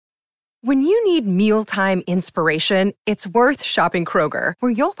When you need mealtime inspiration, it's worth shopping Kroger,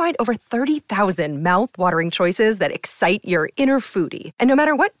 where you'll find over 30,000 mouth-watering choices that excite your inner foodie. And no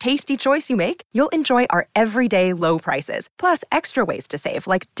matter what tasty choice you make, you'll enjoy our everyday low prices, plus extra ways to save,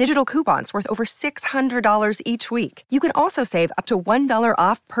 like digital coupons worth over $600 each week. You can also save up to $1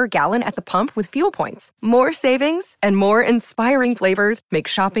 off per gallon at the pump with fuel points. More savings and more inspiring flavors make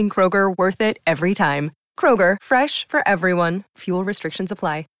shopping Kroger worth it every time. Kroger, fresh for everyone. Fuel restrictions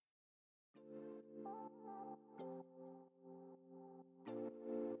apply.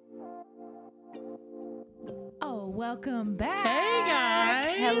 Welcome back. Hey,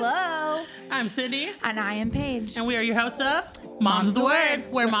 guys. Hello. I'm Cindy. And I am Paige. And we are your hosts of Mom's the Word,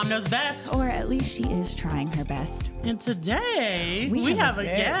 where Mom knows best. Or at least she is trying her best. And today, we have a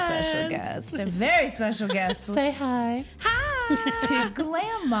special guest. A very special guest. Say hi. Hi. To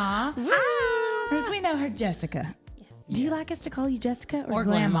Glammaw. Or as we know her, Jessica. Yes. Do you like us to call you Jessica or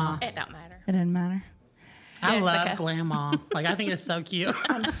Glammaw? It don't matter. It doesn't matter. I love Glammaw. Like, I think it's so cute.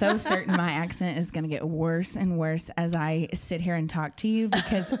 I'm so certain my accent is going to get worse and worse as I sit here and talk to you,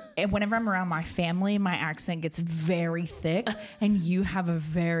 because whenever I'm around my family, my accent gets very thick, and you have a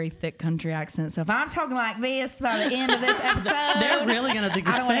very thick country accent. So if I'm talking like this by the end of this episode, they're really going to think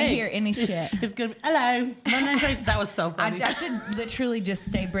it's fake. I don't want to hear any shit. It's going to be, hello, my name's Tracy. That was so funny. I should literally just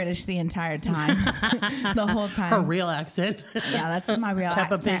stay British the entire time. The whole time. Her real accent. Yeah, that's my real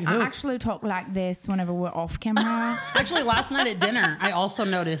accent. I actually talk like this whenever we're off camera. Actually, last night at dinner, I also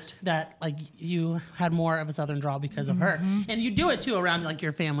noticed that like you had more of a southern drawl because of her, and you do it too around like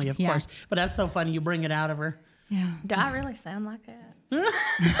your family, of course. But that's so funny. You bring it out of her. Yeah. Do I really sound like that?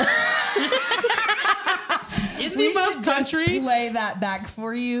 In the most country, play that back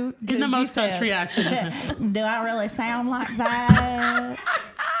for you. In the most country accent. Do I really sound like that?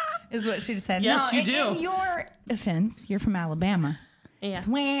 Is what she just said. Yes, no, you do. In your offense, you're from Alabama. Yeah.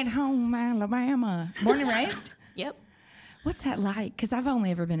 Sweet home Alabama. Born and raised? Yep. What's that like? Because I've only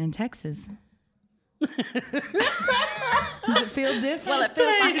ever been in Texas. Does it feel different? Well, it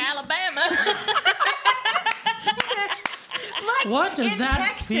feels like Alabama. What does that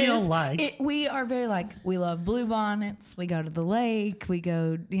Texas, feel like? We are very we love bluebonnets. We go to the lake. We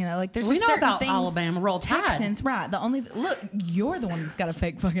go, there's we just know certain about things. Alabama. Roll Tide. Texans, right? Look, you're the one that's got a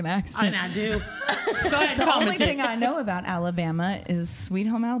fake fucking accent. And I do. Go ahead. The only thing I know about Alabama is Sweet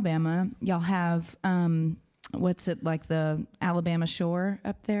Home Alabama. Y'all have what's it like, the Alabama shore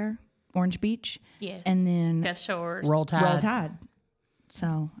up there, Orange Beach. Yes. And then Gulf Shores. Roll Tide. Roll Tide.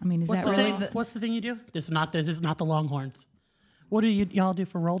 So I mean, What's that really? What's the thing you do? This is not the Longhorns. What do y'all do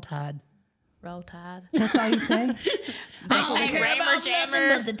for Roll Tide? Roll Tide. That's all you say? They say Rammer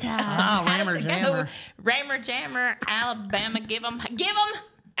Jammer. The tide. Oh, Rammer Jammer. Rammer Jammer, Alabama, give them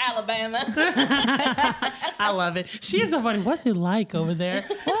Alabama. I love it. She is so funny. What's it like over there?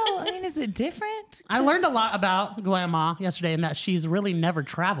 Well, I mean, is it different? I learned a lot about Glammaw yesterday, and that she's really never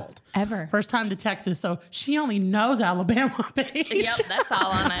traveled. Ever. First time to Texas, so she only knows Alabama, Paige. Yep, that's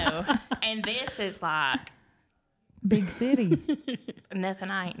all I know. And this is like big city.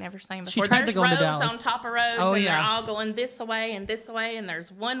 nothing I ain't never seen before. She tried to go roads to Dallas. on top of roads, Oh, and yeah. they're all going this way, and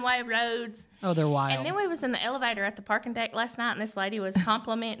there's one-way roads. Oh, they're wild. And then we was in the elevator at the parking deck last night, and this lady was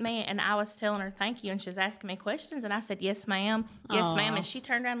complimenting me, and I was telling her thank you, and she was asking me questions, and I said, yes, ma'am, yes, ma'am. And she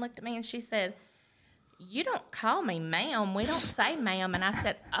turned around and looked at me, and she said, you don't call me ma'am. We don't say ma'am. And I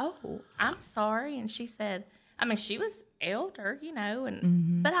said, oh, I'm sorry. And she said, I mean, she was elder,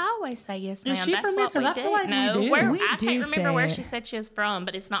 but I always say yes, ma'am. Is she That's from here? what we 'Cause I do. feel like no, we do. where We I do can't remember where say she it. said she was from,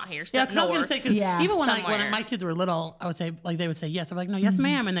 but it's not here. It's Yeah, up because I was going to north. say, because Yeah. even when Somewhere. my kids were little, I would say, they would say yes. I'm like, no, yes,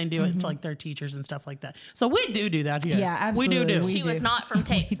 ma'am. And they do it to like their teachers and stuff like that. So we do that. Yeah, Yeah, absolutely. We do. She was do. not from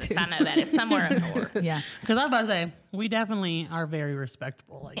Texas. I know that. It's somewhere up north. Yeah. Because I was about to say, we definitely are very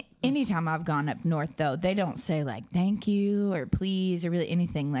respectable. Like, Anytime I've gone up north, though, they don't say thank you or please or really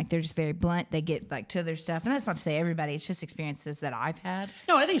anything. They're just very blunt. They get to their stuff. And that's not to say everybody. It's just experiences that I've had.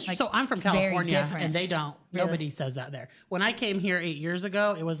 no, I think so. I'm from very California, different. and they don't. Really? Nobody says that there. When I came here 8 years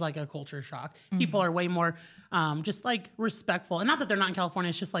ago, it was like a culture shock. People are way more just like respectful, and not that they're not in California.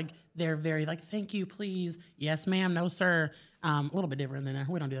 It's just like they're very like, thank you, please, yes, ma'am, no, sir. A little bit different than there.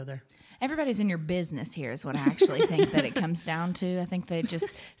 We don't do that there. Everybody's in your business here is what I actually think that it comes down to. I think they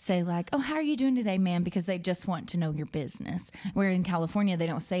just say oh, how are you doing today, ma'am? Because they just want to know your business. Where in California, they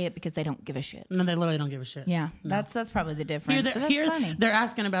don't say it because they don't give a shit. No, they literally don't give a shit. Yeah, that's probably the difference. But that's funny. They're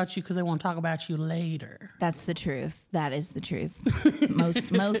asking about you because they want to talk about you later. That's the truth. That is the truth.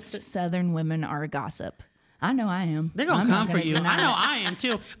 Most Southern women are a gossip. I know I am. They're going to come for you. Deny I know I am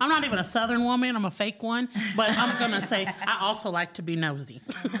too. I'm not even a Southern woman. I'm a fake one. But I'm going to say I also like to be nosy.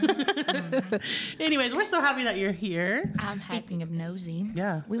 Anyways, we're so happy that you're here. Speaking of nosy,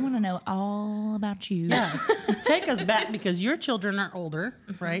 Yeah. we want to know all about you. Yeah. Take us back because your children are older,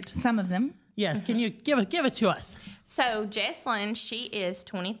 right? Some of them. Yes. Can you give it to us? So Jesslyn, she is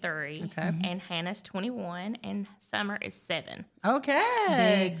 23, Okay. and Hannah's 21, and Summer is 7. Okay.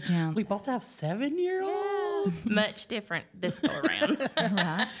 Big jump. We both have 7-year-olds. Much different this go around.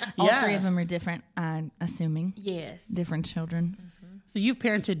 Right. All Yeah. 3 of them are different, I'm assuming. Yes. Different children. So you've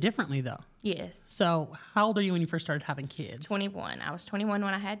parented differently though. Yes. So how old are you when you first started having kids? 21. I was 21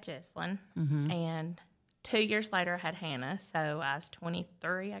 when I had Jesslyn, and 2 years later I had Hannah, so I was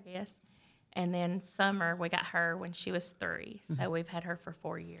 23, I guess. And then Summer, we got her when she was 3, so we've had her for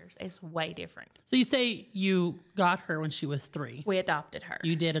 4 years. It's way different. So you say you got her when she was 3. We adopted her.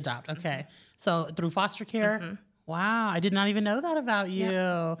 You did adopt. Okay. So through foster care? Wow. I did not even know that about you.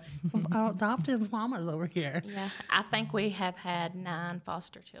 Some adoptive mamas over here. Yeah, I think we have had 9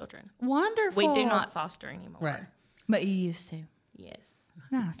 foster children. Wonderful. We do not foster anymore. Right. But you used to. Yes.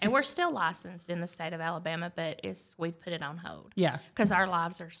 Nice. And we're still licensed in the state of Alabama, but we've put it on hold. Yeah. Because our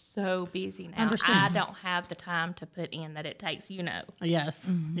lives are so busy now. Understand. I don't have the time to put in that it takes, Yes,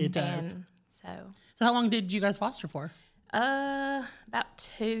 it does. And so, So how long did you guys foster for? about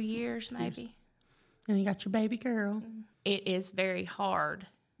 2 years maybe. And you got your baby girl. It is very hard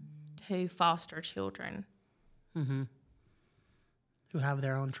to foster children. Who have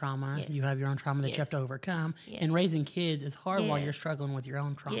their own trauma. Yes. You have your own trauma that you have to Yes. overcome. Yes. And raising kids is hard while you're Yes. struggling with your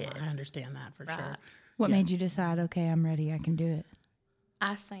own trauma. Yes. I understand that for sure. Right. What made you decide, okay, I'm ready, I can do it?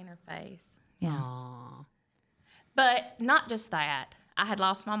 I seen her face. Yeah. Aw. But not just that. I had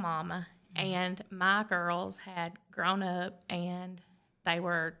lost my mama, and my girls had grown up, and they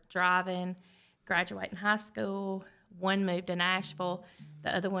were driving, graduating high school. One moved to Nashville.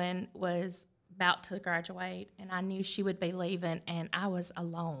 The other one was about to graduate, and I knew she would be leaving, and I was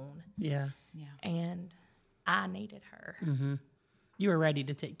alone, Yeah. and I needed her. You were ready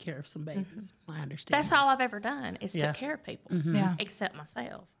to take care of some babies. I understand. That's all I've ever done is Yeah. took care of people, Yeah. except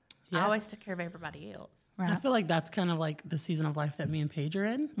myself. Yeah. I always took care of everybody else. I Right. feel like that's kind of like the season of life that me and Paige are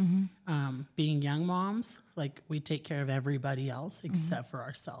in. Being young moms, like we take care of everybody else except for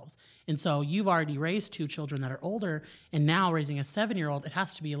ourselves. And so you've already raised 2 children that are older, and now raising a 7-year-old, it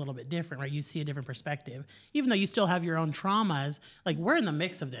has to be a little bit different, right? You see a different perspective. Even though you still have your own traumas, like we're in the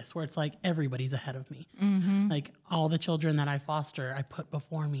mix of this where it's like everybody's ahead of me. Like all the children that I foster, I put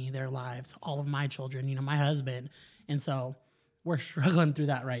before me their lives, all of my children, my husband. And so we're struggling through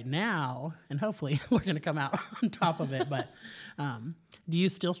that right now, and hopefully we're going to come out on top of it. But do you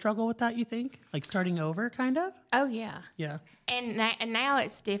still struggle with that, you think? Like starting over, kind of? Oh, yeah. Yeah. And now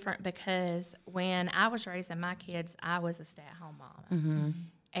it's different because when I was raising my kids, I was a stay-at-home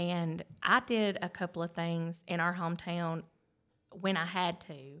mom. And I did a couple of things in our hometown when I had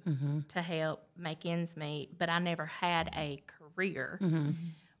to help make ends meet, but I never had a career.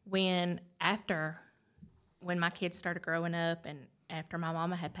 When my kids started growing up and after my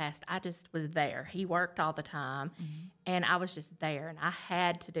mama had passed, I just was there. He worked all the time, and I was just there, and I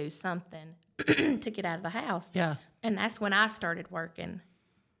had to do something to get out of the house. Yeah. And that's when I started working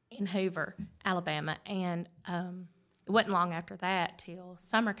in Hoover, Alabama, and it wasn't long after that till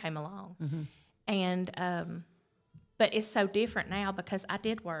summer came along. And but it's so different now because I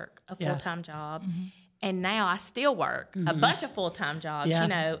did work a full-time job. And now I still work a bunch of full-time jobs,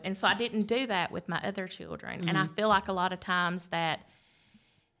 Yeah. And so I didn't do that with my other children. And I feel like a lot of times that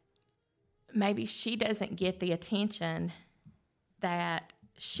maybe she doesn't get the attention that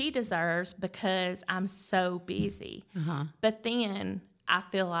she deserves because I'm so busy. But then I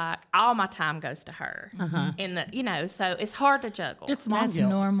feel like all my time goes to her. So it's hard to juggle. It's mom That's guilt.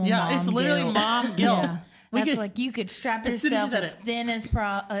 normal Yeah, mom it's literally guilt. mom guilt. Yeah. We That's could- like you could strap As soon as you yourself said as it. thin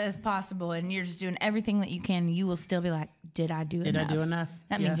as possible, and you're just doing everything that you can. You will still be like, "Did I do Did enough?" I do enough?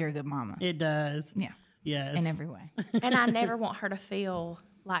 That Yeah. means you're a good mama. It does. Yeah, Yes. in every way. And I never want her to feel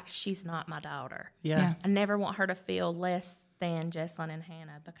like she's not my daughter. Yeah. I never want her to feel less than Jesslyn and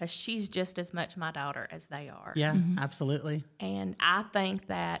Hannah because she's just as much my daughter as they are. Yeah, absolutely. And I think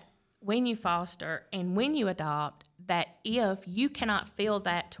that when you foster and when you adopt, that if you cannot feel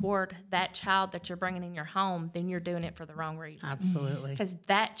that toward that child that you're bringing in your home, then you're doing it for the wrong reason. Absolutely. Because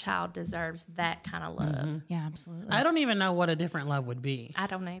that child deserves that kind of love. Yeah, absolutely. I don't even know what a different love would be. I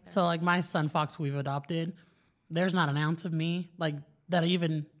don't either. So like my son Fox we've adopted, there's not an ounce of me like that I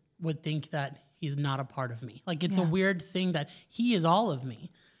even would think that he's not a part of me. Like it's a weird thing that he is all of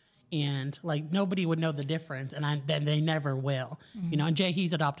me. and like nobody would know the difference, and then they never will. You know, and Jay,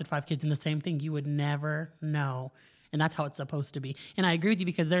 he's adopted 5 kids, and the same thing, you would never know. And that's how it's supposed to be. And I agree with you,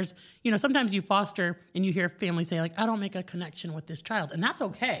 because there's, you know, sometimes you foster and you hear families say like, I don't make a connection with this child. And that's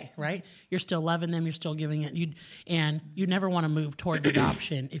okay, right? You're still loving them. You're still giving it. You never want to move towards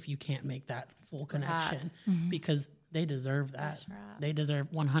adoption if you can't make that full connection, because they deserve that. Right. They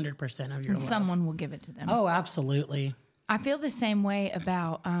deserve 100% of your love. Someone will give it to them. Oh, absolutely. I feel the same way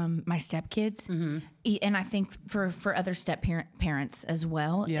about my stepkids, and I think for other step parents as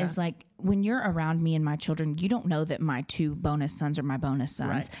well. Yeah. Is like, when you're around me and my children, you don't know that my 2 bonus sons are my bonus sons,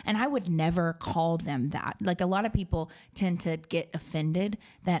 Right. and I would never call them that. Like, a lot of people tend to get offended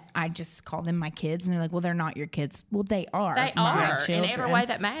that I just call them my kids, and they're like, "Well, they're not your kids." Well, they are. They my are in children. every way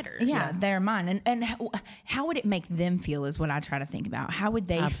that matters. Yeah, they're mine. And how would it make them feel is what I try to think about. How would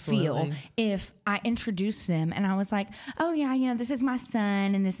they feel Absolutely. if I introduced them and I was like, oh, yeah, you know, this is my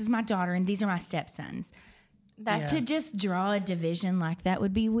son and this is my daughter and these are my stepsons. To just draw a division like that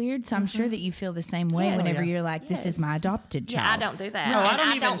would be weird. So I'm sure that you feel the same way Yes. whenever Yeah. you're like, this is my adopted child. Yeah, I don't do that. No, And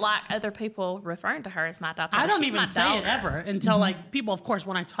I don't like other people referring to her as my adopted. I don't She's even my say it daughter. ever until like people, of course,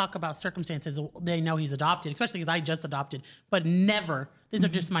 when I talk about circumstances, they know he's adopted, especially because I just adopted, but never. These are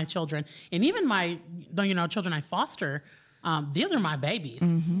just my children. And even my, you know, children I foster, these are my babies.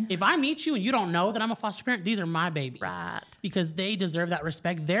 If I meet you and you don't know that I'm a foster parent, these are my babies. Right. Because they deserve that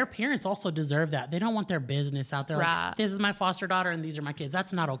respect. Their parents also deserve that. They don't want their business out there. Right. Like, this is my foster daughter and these are my kids.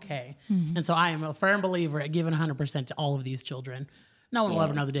 That's not okay. And so I am a firm believer at giving 100% to all of these children. No one will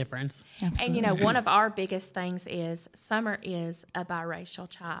ever know the difference. And you know, one of our biggest things is Summer is a biracial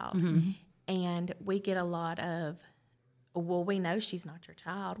child, and we get a lot of, well, we know she's not your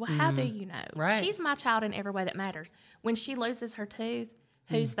child. Well, how do you know? Right. She's my child in every way that matters. When she loses her tooth,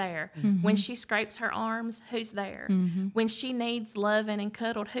 who's there? When she scrapes her arms, who's there? When she needs loving and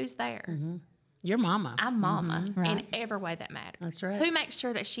cuddled, who's there? Your mama. I'm mama in Right. every way that matters. That's right. Who makes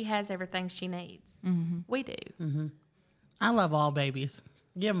sure that she has everything she needs? We do. I love all babies.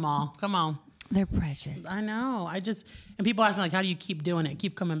 Give them all. Come on. They're precious. I know. And people ask me like, how do you keep doing it?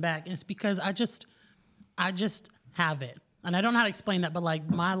 Keep coming back. And it's because I just have it. And I don't know how to explain that, but like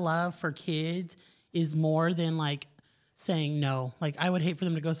my love for kids is more than like saying no. Like I would hate for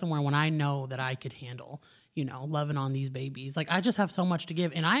them to go somewhere when I know that I could handle, you know, loving on these babies. Like I just have so much to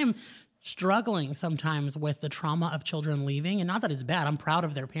give. And I am struggling sometimes with the trauma of children leaving. And not that it's bad. I'm proud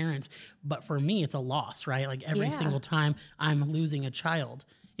of their parents. But for me, it's a loss, right? Like every single time I'm losing a child.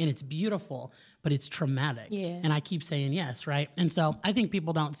 And it's beautiful, but it's traumatic. Yes. And I keep saying yes, right? And so I think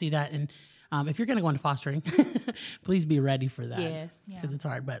people don't see that. And if you're going to go into fostering, please be ready for that. Yes. Because it's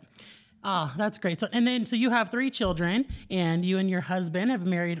hard. But that's great. So you have 3 children, and you and your husband have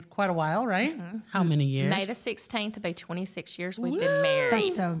married quite a while, right? How many years? May the 16th will be 26 years we've been married.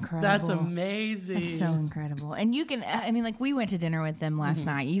 That's so incredible. That's amazing. That's so incredible. And you can, I mean, like we went to dinner with them last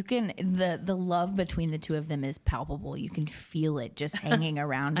night. You can, the love between the two of them is palpable. You can feel it just hanging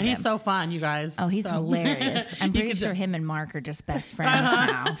around And them. he's so fun, you guys. Oh, he's So- hilarious. I'm pretty can sure tell- him and Mark are just best friends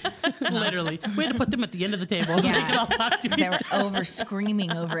now. Literally. We had to put them at the end of the table so they Yeah. could all talk to They each were other. over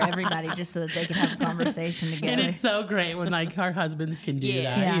screaming over everybody just so that they could have a conversation And together. it's so great when like our husbands can do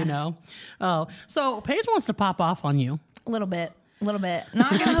Yeah. that, Yeah. you know? Oh, so Paige wants to pop off on you. A little bit. Not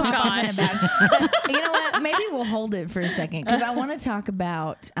going to pop off in a bad. But you know what? Maybe we'll hold it for a second because I want to talk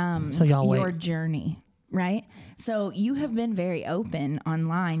about So y'all wait. your journey, right? So you have been very open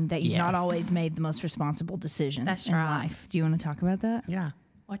online that you've not Yes. always made the most responsible decisions That's in right. life. Do you want to talk about that? Yeah.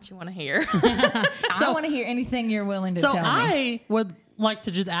 What you want to hear? I want to hear anything you're willing to So tell me. I would like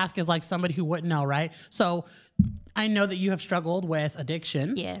to just ask as like somebody who wouldn't know, right? So I know that you have struggled with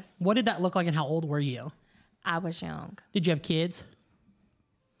addiction. Yes. What did that look like and how old were you? I was young Did you have kids?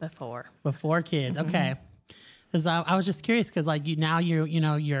 before. Before kids. Mm-hmm. Okay. Because I was just curious because like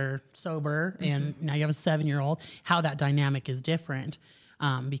you're sober and now you have a 7-year-old, how that dynamic is different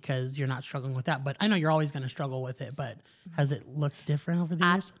because you're not struggling with that. But I know you're always going to struggle with it, but has it looked different over the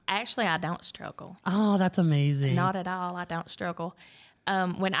years? I don't struggle. Oh, that's amazing. Not at all. I don't struggle.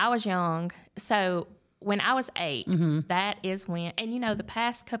 When I was young, so when I was 8, that is when, and you know, the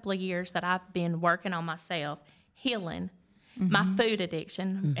past couple of years that I've been working on myself, healing my food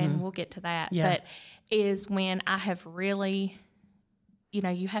addiction, and we'll get to that, Yeah. but is when I have really, you know,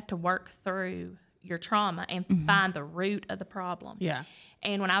 you have to work through your trauma and find the root of the problem. Yeah.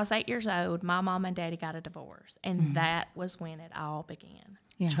 And when I was 8 years old, my mom and daddy got a divorce, and that was when it all began.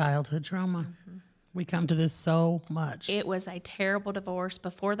 Yeah. Childhood trauma. We come to this so much. It was a terrible divorce.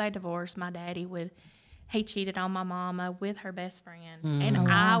 Before they divorced, my daddy he cheated on my mama with her best friend. And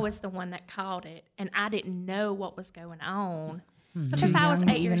I was the one that caught it. And I didn't know what was going on because I was young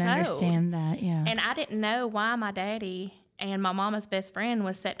to 8 years even old. understand that. Yeah. And I didn't know why my daddy and my mama's best friend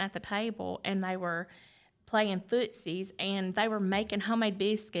was sitting at the table and they were playing footsies and they were making homemade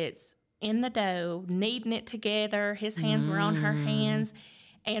biscuits in the dough, kneading it together. His hands were on her hands,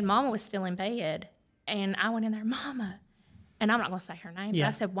 and Mama was still in bed. And I went in there, Mama, and I'm not going to say her name, but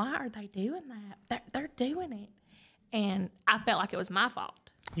I said, why are they doing that? They're doing it. And I felt like it was my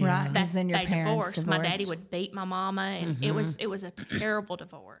fault. Right. That Because then your they parents divorced. My daddy would beat my mama, and it was a terrible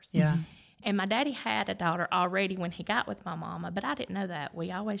divorce. Yeah. And my daddy had a daughter already when he got with my mama, but I didn't know that.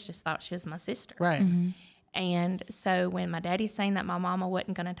 We always just thought she was my sister. Right. And so when my daddy seen that my mama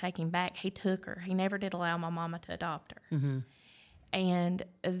wasn't going to take him back, he took her. He never did allow my mama to adopt her. And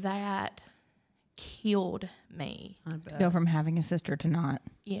that killed me. I bet. Go from having a sister to not.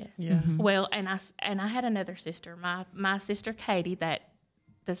 Yes. Yeah. Well, and I had another sister, my sister Katie, that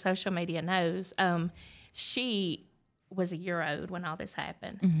the social media knows. She was a year old when all this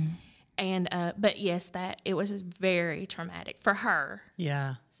happened. And but yes, that it was just very traumatic for her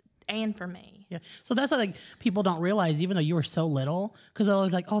Yeah. and for me. Yeah. So that's what, like, people don't realize, even though you were so little, because they're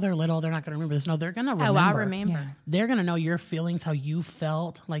like, oh, they're little, they're not going to remember this. No, they're going to remember. Oh, I remember. Yeah. They're going to know your feelings, how you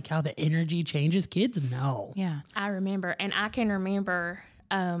felt, like how the energy changes. Kids know. Yeah. I remember, and I can remember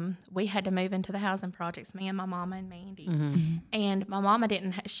we had to move into the housing projects, me and my mama and Mandy. And my mama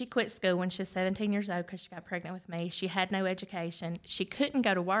she quit school when she was 17 years old because she got pregnant with me. She had no education. She couldn't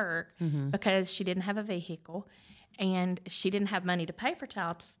go to work because she didn't have a vehicle, and she didn't have money to pay for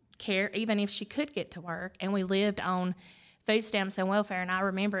child care, even if she could get to work. And we lived on food stamps and welfare, and I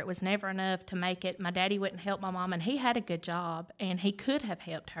remember it was never enough to make it. My daddy wouldn't help my mom, and he had a good job, and he could have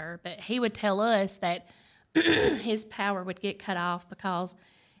helped her, but he would tell us that his power would get cut off because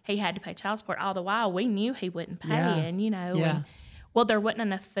he had to pay child support. All the while, we knew he wouldn't pay, and, and, well, there wasn't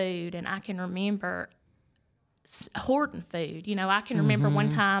enough food, and I can remember hoarding food. I can remember one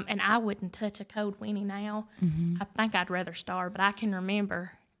time, and I wouldn't touch a cold weenie now. I think I'd rather starve, but I can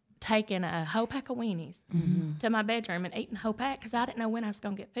remember taking a whole pack of weenies to my bedroom and eating the whole pack because I didn't know when I was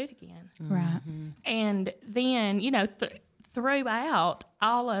going to get food again. Right. And then, throughout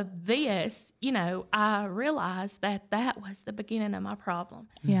all of this, I realized that was the beginning of my problem.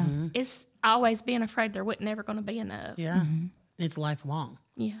 Yeah. It's always being afraid there wasn't never going to be enough. Yeah. It's lifelong.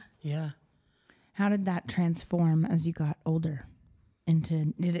 Yeah. Yeah. How did that transform as you got older?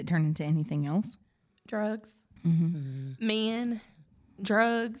 Did it turn into anything else? Drugs, men,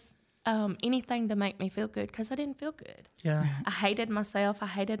 drugs, anything to make me feel good because I didn't feel good. Yeah. I hated myself. I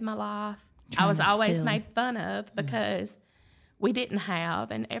hated my life. I Trying was to always fill. made fun of because we didn't have,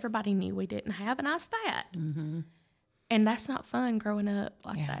 and everybody knew we didn't have, and I was fat. And that's not fun growing up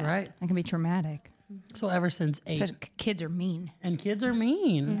like that. Right. That can be traumatic. So ever since 8, Because kids are mean. and kids are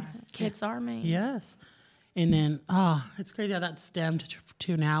mean. Kids are mean. Yes. And then, it's crazy how that stemmed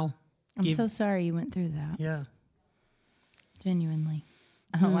to now. I'm so sorry you went through that. Yeah. Genuinely.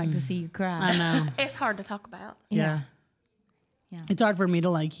 I don't like to see you cry. I know. It's hard to talk about. Yeah. Yeah. It's hard for me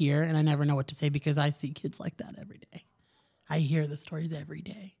to hear, and I never know what to say because I see kids like that every day. I hear the stories every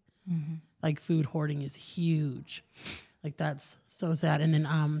day. Like food hoarding is huge. Like that's so sad. And then,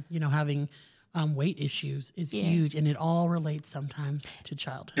 having weight issues is huge, and it all relates sometimes to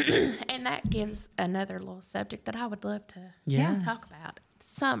childhood. And that gives another little subject that I would love to Yes. talk about.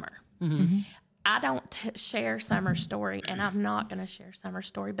 Summer. I don't share Summer's story, and I'm not going to share Summer's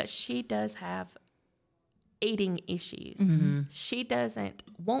story, but she does have eating issues. She doesn't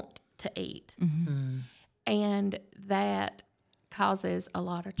want to eat. And that causes a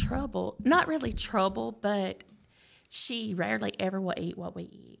lot of trouble. Not really trouble, but she rarely ever will eat what we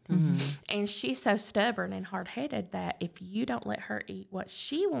eat. And she's so stubborn and hard-headed that if you don't let her eat what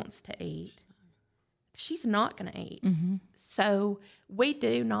she wants to eat, she's not going to eat. So we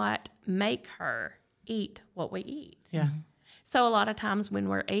do not make her eat what we eat. Yeah. So a lot of times when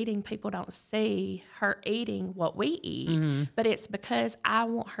we're eating, people don't see her eating what we eat, but it's because I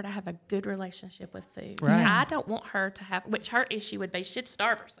want her to have a good relationship with food. Right. I don't want her to have, which her issue would be, she'd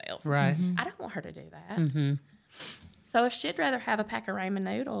starve herself. Right. I don't want her to do that. So if she'd rather have a pack of ramen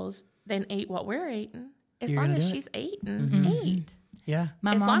noodles than eat what we're eating, as You're long gonna as do it. she's eating, eat. Yeah.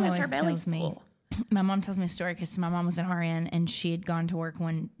 My As mom long as always her belly's tells me. full. My mom tells me a story because my mom was an RN and she had gone to work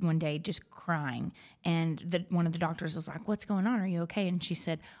one day just crying, and one of the doctors was like, "What's going on? Are you okay?" And she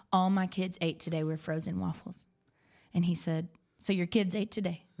said, "All my kids ate today were frozen waffles." And he said, "So your kids ate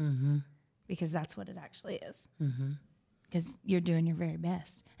today?" Because that's what it actually is. Because you're doing your very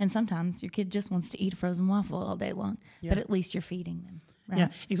best, and sometimes your kid just wants to eat a frozen waffle all day long, but at least you're feeding them. Right? Yeah.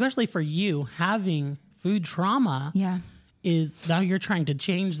 Especially for you having food trauma. Yeah. is now you're trying to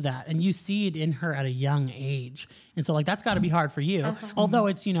change that, and you see it in her at a young age. And so like, that's gotta be hard for you. Although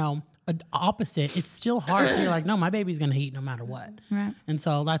it's, opposite, it's still hard. So you're like, no, my baby's gonna eat no matter what. Right. And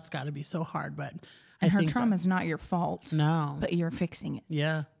so that's gotta be so hard. But And I her think trauma's not your fault. No. But you're fixing it.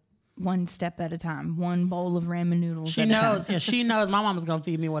 Yeah. One step at a time. One bowl of ramen noodles She at knows. a time. Yeah, she knows my mom's gonna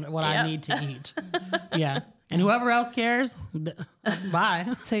feed me what I need to eat. Yeah. And whoever else cares,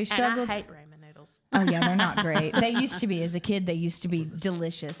 bye. So you And struggled. I hate ramen noodles. Oh yeah, they're not great. They used to be as a kid. They used to be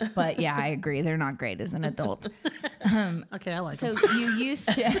delicious, but yeah, I agree. They're not great as an adult. Okay, I like So them. you used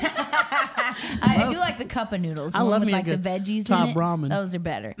to. I do like the cup of noodles. The I one love with me a like the good veggies top in it. ramen. Those are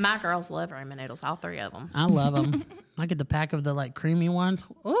better. My girls love ramen noodles, all 3 of them. I love them. I get the pack of the like creamy ones.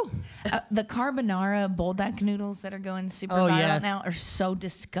 Ooh. The carbonara buldak noodles that are going super Oh, viral yes. now are so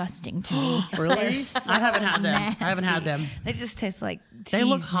disgusting to me. Really? They're so I haven't had them. I haven't had nasty. them. They just taste like cheese They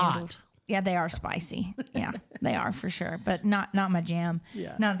look hot. noodles. Yeah, they are spicy. Yeah, they are for sure, but not my jam.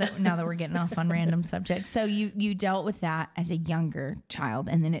 Yeah. Now that we're getting off on random subjects, so you dealt with that as a younger child,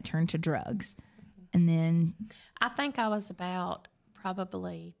 and then it turned to drugs, and then I think I was about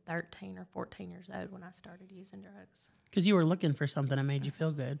probably 13 or 14 years old when I started using drugs. Because you were looking for something that made you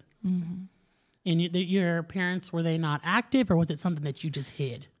feel good. Mm-hmm. And your parents, were they not active, or was it something that you just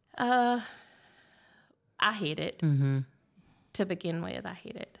hid? I hid it. To begin with, I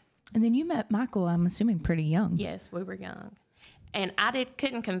hid it. and then you met Michael. I'm assuming pretty young. Yes, we were young. And I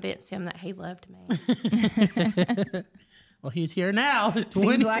couldn't convince him that he loved me. Well, he's here now.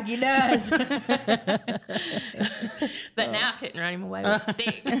 Seems like he does. But now I couldn't run him away with a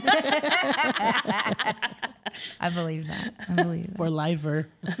stick. I believe that. I believe that. For lifer.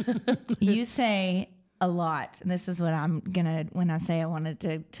 You say a lot, and this is what I'm gonna when I say I wanted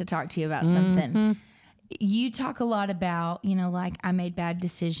to talk to you about something. You talk a lot about, like I made bad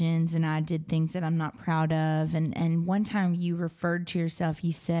decisions and I did things that I'm not proud of. And one time you referred to yourself,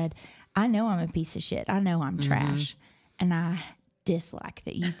 you said, I know I'm a piece of shit. I know I'm trash. And I dislike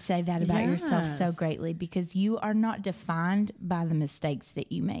that you'd say that about yourself so Yes. greatly, because you are not defined by the mistakes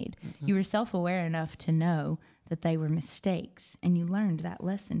that you made. You were self-aware enough to know that they were mistakes, and you learned that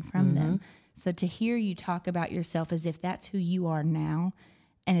lesson from them. So to hear you talk about yourself as if that's who you are now,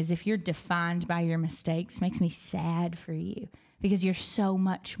 and as if you're defined by your mistakes, makes me sad for you, because you're so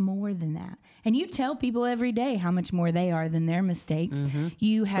much more than that. And you tell people every day how much more they are than their mistakes.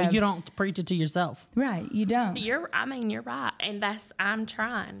 You have But you don't preach it to yourself. right. You don't. You're right. And I'm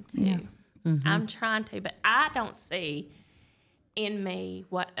trying to. I'm trying to. But I don't see in me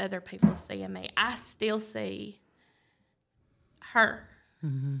what other people see in me. I still see her.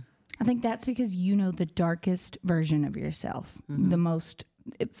 I think that's because you know the darkest version of yourself, the most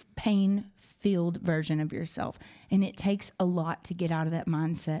pain-filled version of yourself. And it takes a lot to get out of that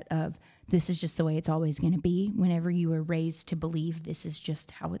mindset of this is just the way it's always going to be, whenever you were raised to believe this is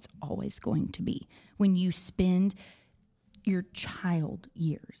just how it's always going to be. When you spend your child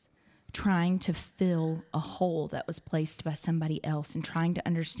years trying to fill a hole that was placed by somebody else and trying to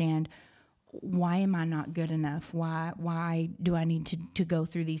understand, why am I not good enough? Why do I need to go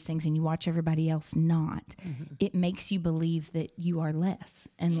through these things? And you watch everybody else not. It makes you believe that you are less,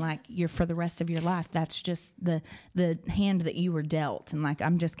 and like you're for the rest of your life. That's just the hand that you were dealt, and like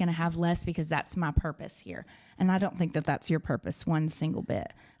I'm just going to have less because that's my purpose here. And I don't think that that's your purpose one single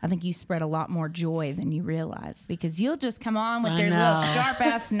bit. I think you spread a lot more joy than you realize, because you'll just come on with I your know. little sharp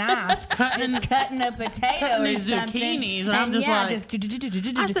ass knife, just cutting a potato or these something. zucchinis, and I'm just yeah, like- just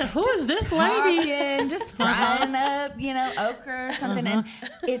I said, who is this lady? talking, just frying up, okra or something, and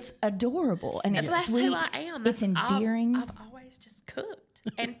it's adorable and it's That's sweet. who I am. It's That's endearing. I've always just cooked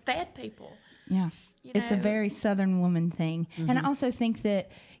and fed people. Yeah. It's a know. very Southern woman thing. And I also think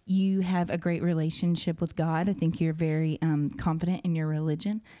that you have a great relationship with God. I think you're very confident in your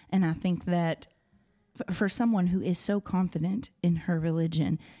religion. And I think that for someone who is so confident in her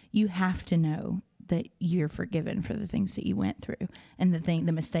religion, you have to know that you're forgiven for the things that you went through and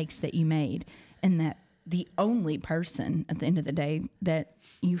the mistakes that you made, and that the only person at the end of the day that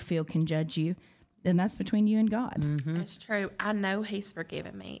you feel can judge you, and that's between you and God. It's true. I know he's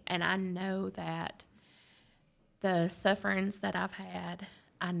forgiven me, and I know that the sufferings that I've had,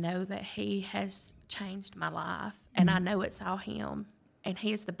 I know that he has changed my life, and I know it's all him, and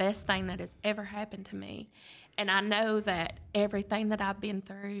he is the best thing that has ever happened to me. And I know that everything that I've been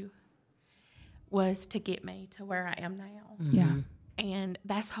through was to get me to where I am now. Yeah. And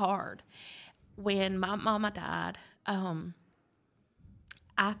that's hard. When my mama died,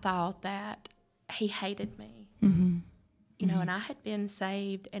 I thought that he hated me. And I had been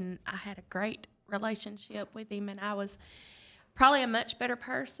saved, and I had a great relationship with him, and I was probably a much better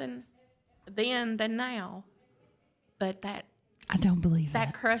person then than now. But that I don't believe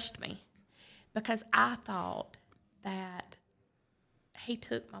that crushed me because I thought that he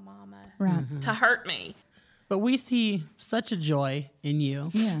took my mama to hurt me. But we see such a joy in you.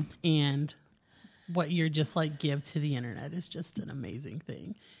 Yeah. And what you're just like give to the internet is just an amazing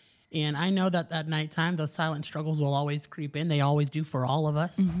thing. And I know that at nighttime, those silent struggles will always creep in. They always do for all of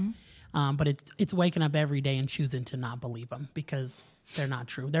us. But it's waking up every day and choosing to not believe them because they're not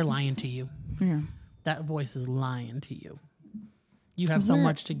true. They're lying to you. Yeah. That voice is lying to you. You have so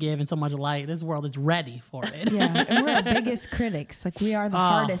much to give and so much light. This world is ready for it. Yeah, and we're our biggest critics. Like, we are the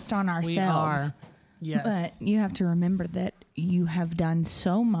hardest on ourselves. We are. Yes. But you have to remember that you have done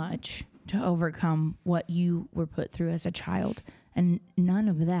so much to overcome what you were put through as a child. And none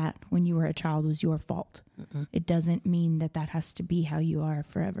of that, when you were a child, was your fault. It doesn't mean that that has to be how you are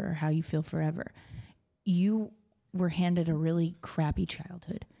forever or how you feel forever. You were handed a really crappy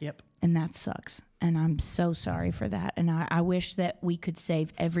childhood. Yep. And that sucks. And I'm so sorry for that. And I wish that we could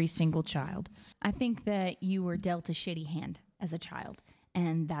save every single child. I think that you were dealt a shitty hand as a child,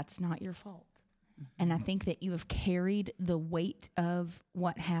 and that's not your fault. And I think that you have carried the weight of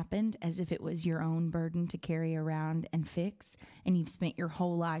what happened as if it was your own burden to carry around and fix. And you've spent your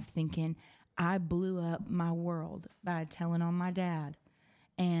whole life thinking, I blew up my world by telling on my dad,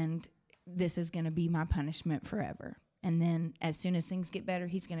 and this is going to be my punishment forever. And then as soon as things get better,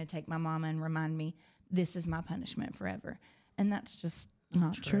 he's going to take my mama and remind me, this is my punishment forever. And that's just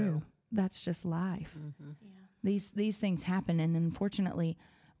not true. That's just life. Yeah. These things happen, and unfortunately,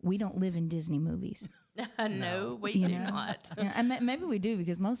 we don't live in Disney movies. No, we do not. Yeah, and maybe we do,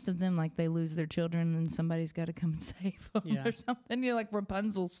 because most of them, like, they lose their children and somebody's got to come and save them or something. You're like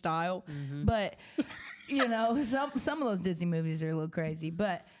Rapunzel style. But, you know, some of those Disney movies are a little crazy.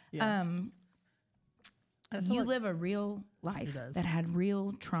 But you live a real life that had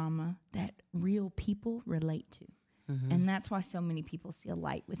real trauma that real people relate to. And that's why so many people see a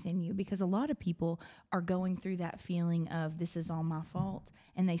light within you, because a lot of people are going through that feeling of this is all my fault.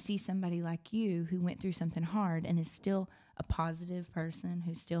 And they see somebody like you who went through something hard and is still a positive person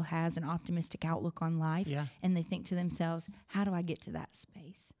who still has an optimistic outlook on life. Yeah. And they think to themselves, how do I get to that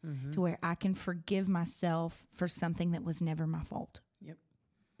space to where I can forgive myself for something that was never my fault? Yep.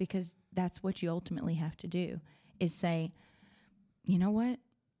 Because that's what you ultimately have to do, is say, you know what?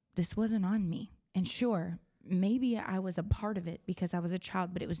 This wasn't on me. And sure, maybe I was a part of it because I was a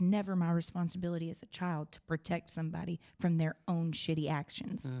child, but it was never my responsibility as a child to protect somebody from their own shitty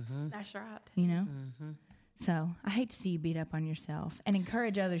actions. That's right. You know? So I hate to see you beat up on yourself, and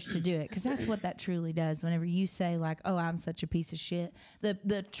encourage others to do it, because that's what that truly does. Whenever you say, like, oh, I'm such a piece of shit,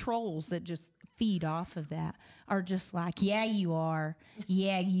 the trolls that just feed off of that are just like, yeah, you are.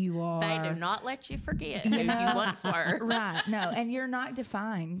 Yeah, you are. They do not let you forget who you once were. Right. No, and you're not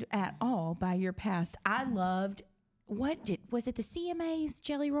defined at all by your past. I loved, was it the CMA's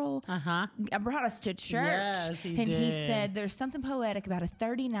Jelly Roll? I brought us to church. Yes, he and did. he said, there's something poetic about a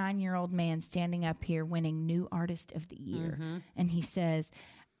 39-year-old man standing up here winning New Artist of the Year. And he says,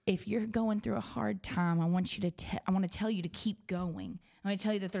 if you're going through a hard time, I want to tell you to keep going. I want to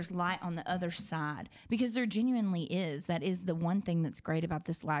tell you that there's light on the other side, because there genuinely is. That is the one thing that's great about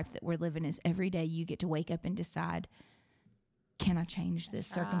this life that we're living, is every day you get to wake up and decide, can I change this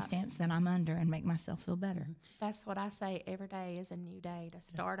circumstance that I'm under and make myself feel better? That's what I say. Every day is a new day to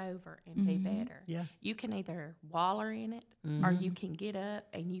start over and be better. Yeah. You can either waller in it or you can get up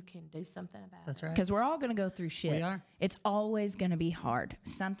and you can do something about it. That's right. Because we're all going to go through shit. We are. It's always going to be hard.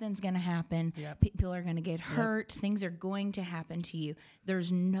 Something's going to happen. People are going to get hurt. Things are going to happen to you.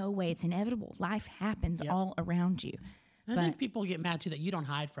 There's no way. It's inevitable. Life happens all around you. And I think people get mad too that you don't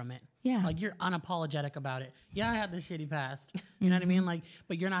hide from it. Yeah. Like, you're unapologetic about it. Yeah, I had this shitty past. You know what I mean? Like,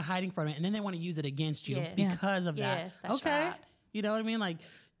 but you're not hiding from it. And then they want to use it against you because of that. Yes, that's okay. right. You know what I mean? Like,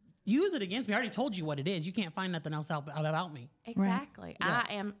 use it against me. I already told you what it is. You can't find nothing else out about me. Exactly.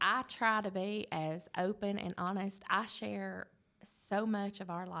 I try to be as open and honest. I share so much of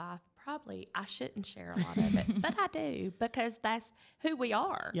our life. Probably I shouldn't share a lot of it, but I do, because that's who we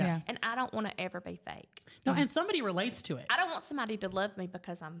are. Yeah. And I don't want to ever be fake. No, and somebody relates to it. I don't want somebody to love me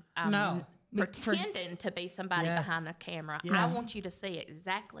because I'm pretending to be somebody behind the camera. Yes. I want you to see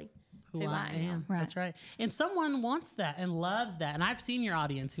exactly who I am. Right. That's right. And someone wants that and loves that. And I've seen your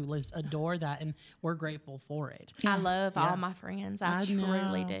audience who adore that, and we're grateful for it. I love all my friends. I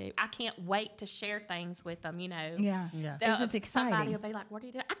truly know. do. I can't wait to share things with them, you know. Yeah. Because it's exciting. Somebody will be like, what are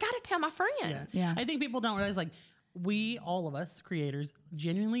you doing? I got to tell my friends. Yeah. I think people don't realize, like, we, all of us creators,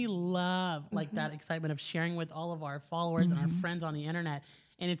 genuinely love like that excitement of sharing with all of our followers and our friends on the internet.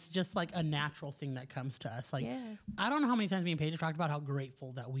 And it's just like a natural thing that comes to us. Like, Yes. I don't know how many times me and Paige have talked about how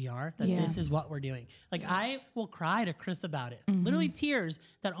grateful that we are that Yeah. this is what we're doing. Like, I will cry to Chris about it. Literally tears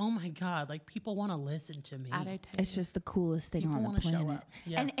that, oh my God, like people want to listen to me. I do too. It's just the coolest thing People on the wanna show planet. up.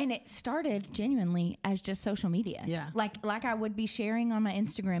 Yeah. And it started genuinely as just social media. Yeah. Like I would be sharing on my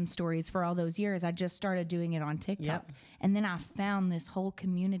Instagram stories for all those years. I just started doing it on TikTok. Yep. And then I found this whole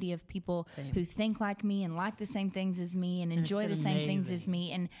community of people who think like me and like the same things as me and enjoy the been same things amazing. as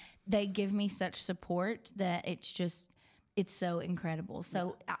me. And they give me such support that it's so incredible.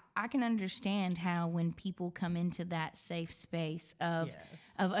 So I can understand how when people come into that safe space of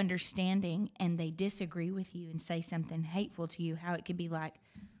understanding and they disagree with you and say something hateful to you, how it could be like,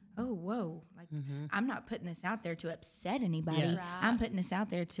 oh, whoa, like I'm not putting this out there to upset anybody. Yes. Right. I'm putting this out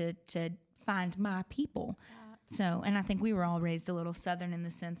there to find my people. So, and I think we were all raised a little Southern in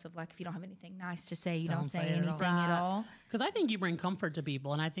the sense of like, if you don't have anything nice to say, you don't say say it at all. anything at all. Because I think you bring comfort to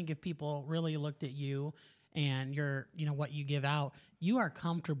people. And I think if people really looked at you and your, what you give out, you are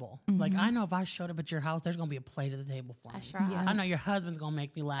comfortable. Like, I know if I showed up at your house, there's going to be a plate at the table for me. That's right. Yeah. I know your husband's going to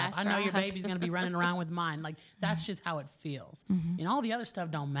make me laugh. That's I know your right. baby's going to be running around with mine. Like, that's just how it feels. And all the other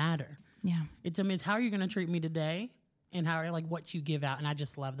stuff don't matter. Yeah. It's how are you going to treat me today and how, like, what you give out. And I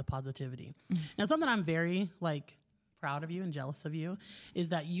just love the positivity. Now, something I'm very, like, proud of you and jealous of you is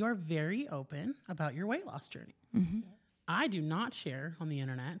that you're very open about your weight loss journey. I do not share on the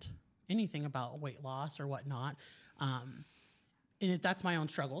internet anything about weight loss or whatnot. That's my own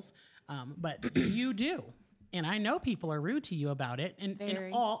struggles. But you do. And I know people are rude to you about it. And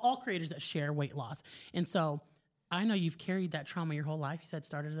Very. all creators that share weight loss. And so I know you've carried that trauma your whole life. You said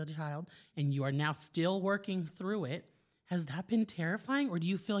started as a child and you are now still working through it. Has that been terrifying or do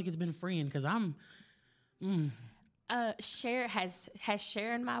you feel like it's been freeing? Because Has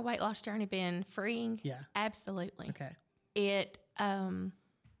sharing my weight loss journey been freeing? Yeah. Absolutely. Okay. It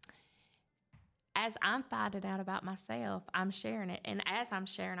as I'm finding out about myself, I'm sharing it, and as I'm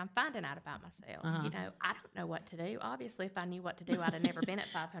sharing, I'm finding out about myself. I don't know what to do. Obviously, if I knew what to do, I'd have never been at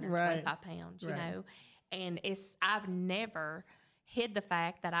 525 pounds. You know, and I've never hid the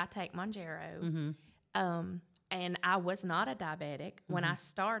fact that I take Mounjaro, and I was not a diabetic when I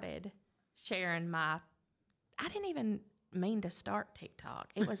started sharing I didn't even mean to start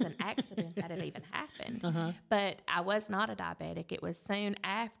TikTok. It was an accident that it even happened. But I was not a diabetic. It was soon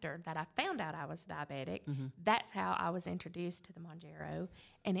after that I found out I was diabetic. That's how I was introduced to the Mounjaro,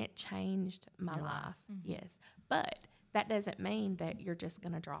 and it changed my life. Yes. But that doesn't mean that you're just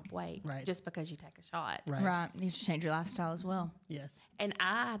going to drop weight just because you take a shot. Right. You should change your lifestyle as well. Yes. And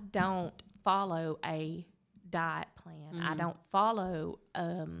I don't follow a diet plan. I don't follow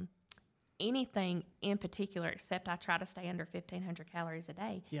anything in particular except I try to stay under 1,500 calories a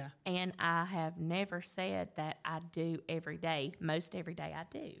day. Yeah. And I have never said that I do every day. Most every day I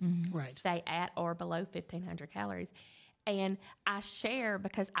do. Right. Stay at or below 1,500 calories. And I share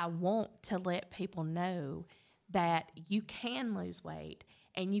because I want to let people know that you can lose weight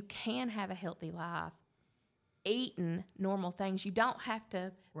and you can have a healthy life eating normal things. You don't have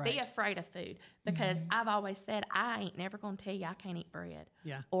to be afraid of food because I've always said I ain't never going to tell you I can't eat bread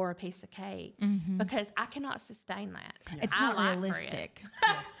or a piece of cake because I cannot sustain that. It's I not like realistic.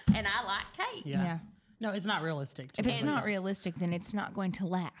 bread. And I like cake. Yeah. No, it's not realistic. If it's not realistic, then it's not going to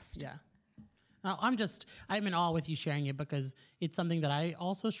last. Yeah. No, I'm in awe with you sharing it because it's something that I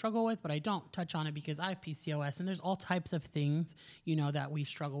also struggle with, but I don't touch on it because I have PCOS and there's all types of things, that we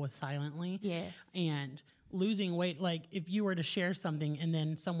struggle with silently. Yes. And losing weight, like if you were to share something and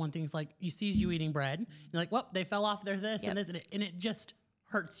then someone thinks like, sees you eating bread, you're like, well, they fell off their this and this, and it just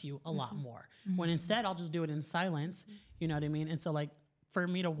hurts you a lot more. When instead I'll just do it in silence, you know what I mean? And so like, for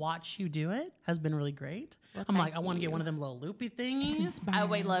me to watch you do it has been really great. Well, I'm like, I thank want to get you. one of them little loopy thingies. Oh,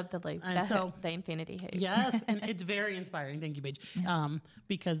 we love the loop. And so- The infinity hoop. Yes, and it's very inspiring. Thank you, Paige.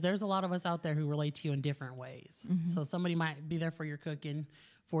 Because there's a lot of us out there who relate to you in different ways. So somebody might be there for your cooking,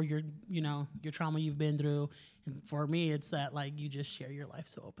 for your, your trauma you've been through. And for me, it's that like you just share your life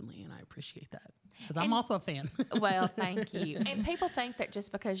so openly, and I appreciate that because I'm also a fan. Well, thank you. And people think that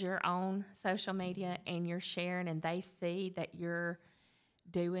just because you're on social media and you're sharing and they see that you're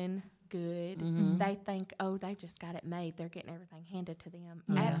doing good, they think, oh, they just got it made. They're getting everything handed to them.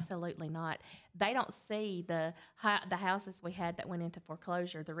 Absolutely not. They don't see the houses we had that went into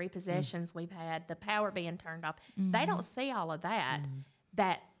foreclosure, the repossessions we've had, the power being turned off. They don't see all of that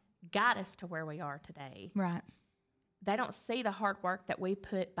that got us to where we are today. Right. They don't see the hard work that we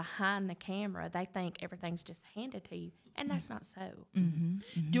put behind the camera. They think everything's just handed to you, and that's not so.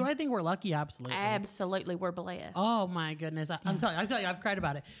 Do I think we're lucky? Absolutely. Absolutely, we're blessed. Oh my goodness! I'm telling you, I've cried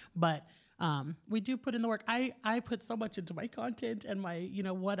about it. But we do put in the work. I put so much into my content and my,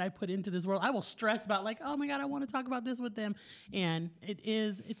 what I put into this world. I will stress about like, oh my God, I want to talk about this with them. And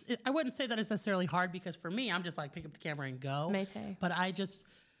I wouldn't say that it's necessarily hard because for me, I'm just like pick up the camera and go. Me too. But I just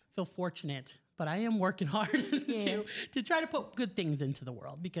feel fortunate. But I am working hard to try to put good things into the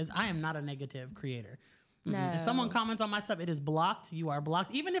world because I am not a negative creator. No. If someone comments on my stuff, it is blocked. You are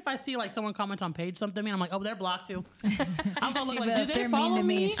blocked. Even if I see like someone comment on Paige something to me, I'm like, oh, they're blocked too. I'm gonna look like, do they follow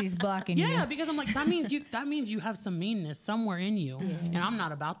me? She's blocking you. Yeah, because I'm like, that means you have some meanness somewhere in you, and I'm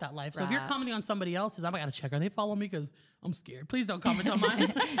not about that life. So if you're commenting on somebody else's, I gotta check. Are they following me? Because I'm scared. Please don't comment on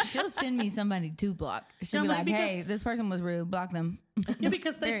mine. She'll send me somebody to block. She'll be like, hey, this person was rude. Block them. Yeah,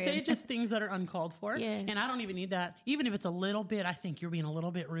 because they say just things that are uncalled for. Yes. And I don't even need that. Even if it's a little bit, I think you're being a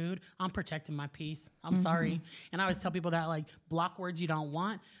little bit rude. I'm protecting my peace. I'm sorry. And I always tell people that like block words you don't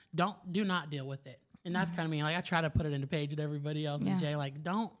want. Do not deal with it. And that's kind of me. Like I try to put it into Paige and everybody else and Jay. Like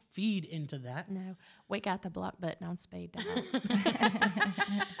don't feed into that. No, we got the block button on speed dial.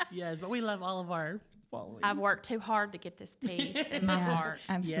 Yes, but we love all of our followers. I've worked too hard to get this peace in my heart.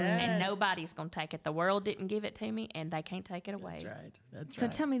 Absolutely. Yes. And nobody's going to take it. The world didn't give it to me, and they can't take it away. That's right. That's So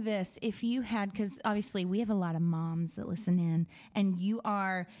right. tell me this, if you had, because obviously we have a lot of moms that listen in, and you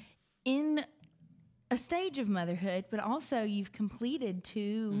are in a stage of motherhood, but also you've completed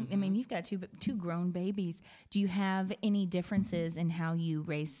two, I mean, you've got two grown babies. Do you have any differences in how you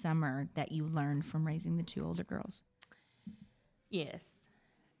raise Summer that you learned from raising the two older girls? Yes.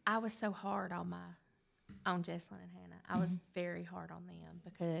 I was so hard on Jesslyn and Hannah. I was very hard on them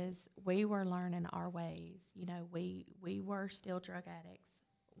because we were learning our ways. We were still drug addicts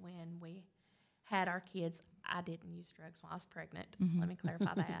when we had our kids. I didn't use drugs while I was pregnant. Let me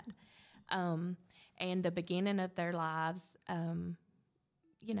clarify that. And the beginning of their lives,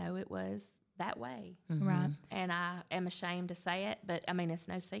 it was that way. Right. And I am ashamed to say it, but I mean, it's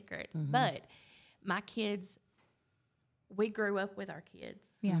no secret. But my kids, we grew up with our kids.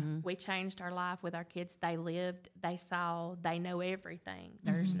 Yeah. We changed our life with our kids. They lived, they saw, they know everything.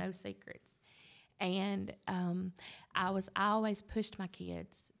 There's no secrets. And I always pushed my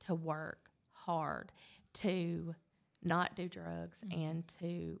kids to work hard, to not do drugs, and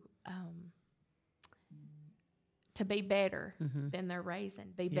to be better than they're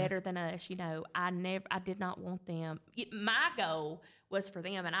raising, be better than us. I did not want them. My goal was for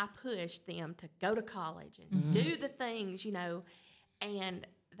them, and I pushed them to go to college and do the things, and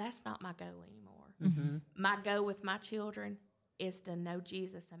that's not my goal anymore. My goal with my children is to know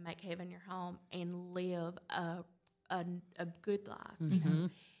Jesus and make heaven your home and live a good life.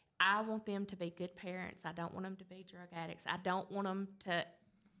 I want them to be good parents. I don't want them to be drug addicts. I don't want them to,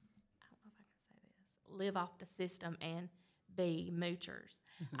 live off the system and be moochers.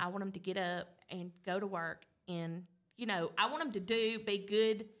 I want them to get up and go to work and, I want them to be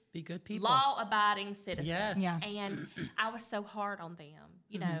good people. Law-abiding citizens. Yes. Yeah. And I was so hard on them,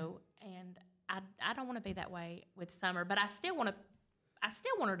 and I don't want to be that way with Summer, but I still want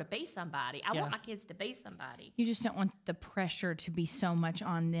her to be somebody. I want my kids to be somebody. You just don't want the pressure to be so much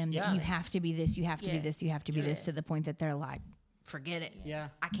on them that you have to be this, you have to be this, you have to be this, to the point that they're like, forget it. Yeah.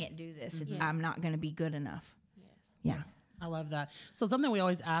 I can't do this. I'm not going to be good enough. Yes. Yeah. I love that. So something we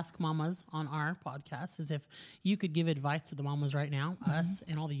always ask mamas on our podcast is if you could give advice to the mamas right now, us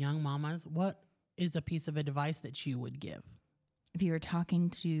and all the young mamas, what is a piece of advice that you would give? If you were talking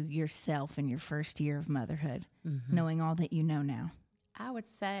to yourself in your first year of motherhood, knowing all that you know now. I would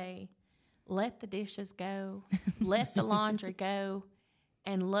say let the dishes go, let the laundry go,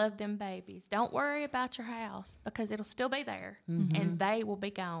 and love them babies. Don't worry about your house because it'll still be there, and they will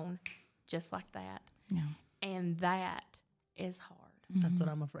be gone just like that. Yeah. And that is hard. That's what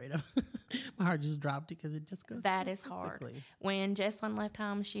I'm afraid of. My heart just dropped because it just goes. That is so hard. quickly. When Jesslyn left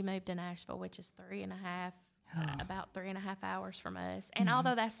home, she moved to Nashville, which is about 3.5 hours from us. And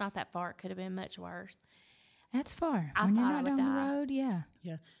although that's not that far, it could have been much worse. That's far. I when you're thought not I would down the die. road, yeah.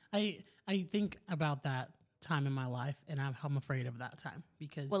 Yeah. I think about that time in my life, and I'm afraid of that time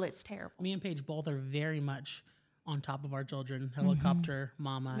because Well, it's terrible. me and Paige both are very much on top of our children, helicopter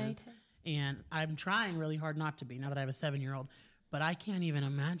mamas. Me too. And I'm trying really hard not to be now that I have a 7-year-old, but I can't even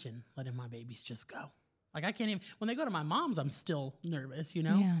imagine letting my babies just go. Like I can't even, when they go to my mom's, I'm still nervous,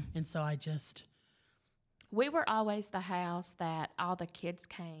 Yeah. And so I just. We were always the house that all the kids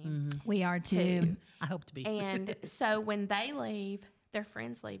came We are too. I hope to be. And so when they leave, their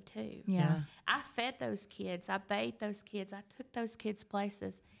friends leave too. Yeah. I fed those kids. I bathed those kids. I took those kids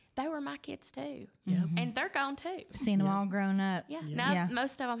places. They were my kids too. Yeah. And they're gone too. Seen them all grown up. Yeah. Now Yeah.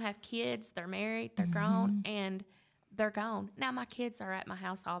 most of them have kids. They're married. They're grown, and they're gone. Now my kids are at my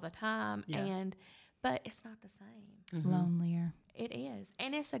house all the time, Yeah. and but it's not the same. Lonelier. It is.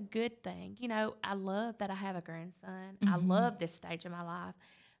 And it's a good thing. You know, I love that I have a grandson. I love this stage of my life.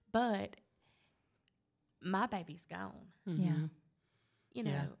 But my baby's gone. Yeah. You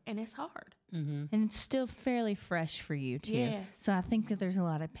know, and it's hard. And it's still fairly fresh for you, too. Yes. So I think that there's a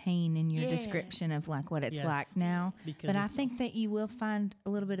lot of pain in your description of like what it's like now. Because but I think that you will find a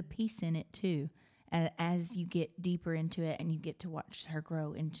little bit of peace in it, too, as you get deeper into it and you get to watch her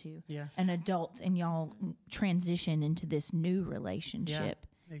grow into an adult and y'all transition into this new relationship,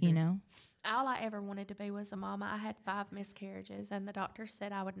 you know? All I ever wanted to be was a mama. I had 5 miscarriages, and the doctor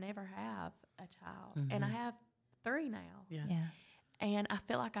said I would never have a child. And I have 3 now. Yeah. And I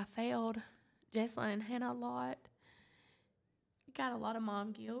feel like I failed Jessalyn and Hannah a lot. Got a lot of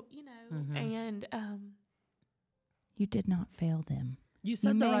mom guilt, you know. And You did not fail them. You said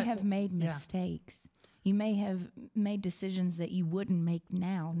You may have made mistakes. You may have made decisions that you wouldn't make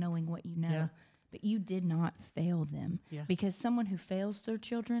now, knowing what you know. Yeah. But you did not fail them. Yeah. Because someone who fails their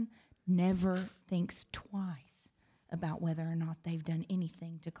children never thinks twice about whether or not they've done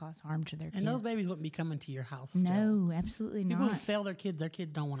anything to cause harm to their kids. And those babies wouldn't be coming to your house. Still. No, absolutely People not. who fail their kids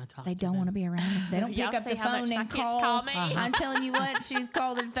don't want to talk. They to don't them. want to be around them. They don't pick Y'all up see the how much phone my and kids call. call me? I'm telling you what, she's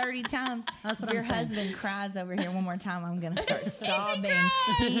called her 30 times. That's what if your I'm saying. husband cries over here one more time, I'm going to start sobbing.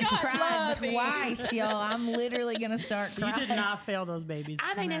 He's God cried love him. twice, y'all. I'm literally going to start You crying. did not fail those babies.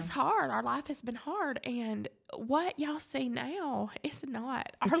 I mean, it's hard. Our life has been hard. And what y'all see now is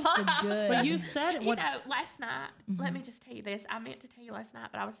not our It's the life. good. But you said You know, last night, let me just tell you this. I meant to tell you last night,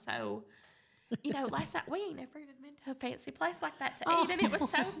 but I was so, you know, last night we ain't never even been to a fancy place like that to eat. And it was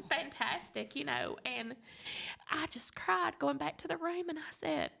so fantastic, you know. And I just cried going back to the room, and I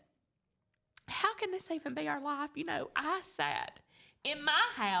said, how can this even be our life? You know, I sat in my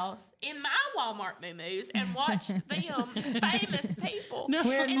house, in my Walmart moo-moos, and watched them famous people. No,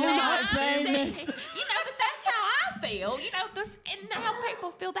 We're And not now I famous. see- you know, but that's how I feel. You know, and now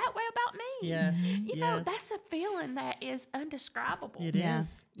people feel that way about me. Yes. You know, that's a feeling that is undescribable. It Yeah.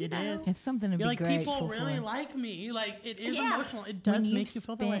 is. It know? is. It's something to You're be like, grateful people really for. like me. Like, it is Yeah. emotional. It When does you've make you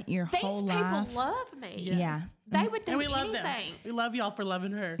feel that way. spent your These whole people life. love me. Yes. Yeah. They would do And we love anything. them. We love y'all for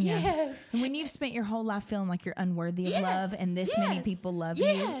loving her. Yeah. Yes. And when you've spent your whole life feeling like you're unworthy of Yes. love and this many Yes. people love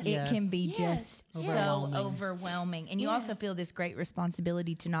Yes. you, it can be Yes. just Yes. so Overwhelming. overwhelming. And you also Yes. feel this great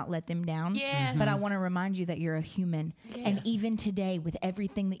responsibility to not let them down. Yes. But I want to remind you that you're a human. And Yes. even today, with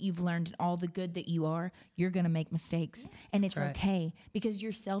everything that you've learned and all the good that you are, you're going to make mistakes. And it's right. okay because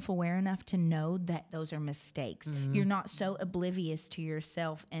you're self-aware enough to know that those are mistakes. You're not so oblivious to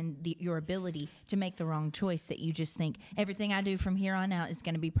yourself and your ability to make the wrong choice that you just think everything I do from here on out is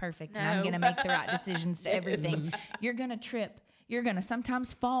going to be perfect and I'm No. going to make the right decisions to everything. You're going to trip. You're going to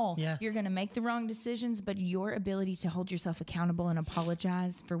sometimes fall. Yes. You're going to make the wrong decisions, but your ability to hold yourself accountable and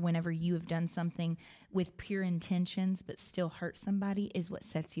apologize for whenever you have done something with pure intentions but still hurt somebody is what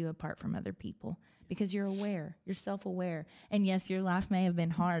sets you apart from other people because you're aware. You're self-aware. And yes, your life may have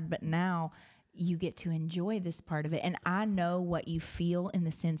been hard, but now you get to enjoy this part of it. And I know what you feel in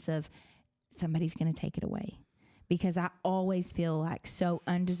the sense of somebody's going to take it away. Because I always feel like so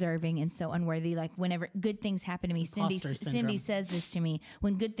undeserving and so unworthy. Like whenever good things happen to me, Imposter syndrome. Cyndi says this to me.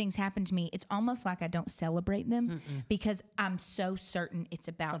 When good things happen to me, it's almost like I don't celebrate them because I'm so certain it's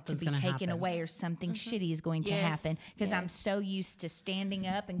about Something's to be gonna taken happen. away or something shitty is going to Yes. happen. Because I'm Yes. so used to standing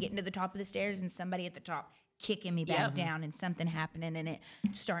up and getting to the top of the stairs and somebody at the top kicking me back Yep. down and something happening and it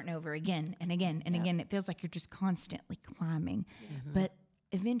starting over again and again and again. It feels like you're just constantly climbing. But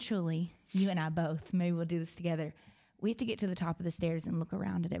eventually, you and I both, maybe we'll do this together, we have to get to the top of the stairs and look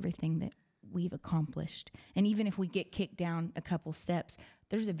around at everything that we've accomplished. And even if we get kicked down a couple steps,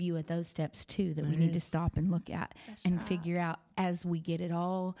 there's a view at those steps too that we need to stop and look at and figure out as we get it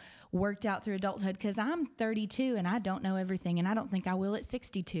all worked out through adulthood. Because I'm 32 and I don't know everything, and I don't think I will at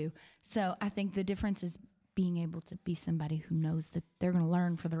 62. So I think the difference is being able to be somebody who knows that they're going to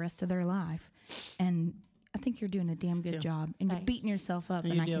learn for the rest of their life. And I think you're doing a damn good job. And you're Thanks. beating yourself up,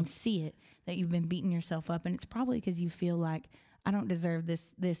 You and I do. can see it, that you've been beating yourself up. And it's probably because you feel like, I don't deserve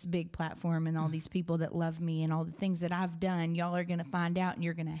this big platform and all these people that love me and all the things that I've done. Y'all are going to find out and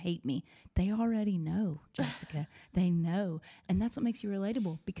you're going to hate me. They already know, Jessica. They know. And that's what makes you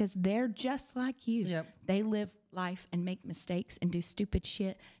relatable because they're just like you. Yep. They live life and make mistakes and do stupid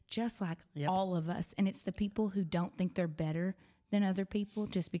shit just like all of us. And it's the people who don't think they're better than other people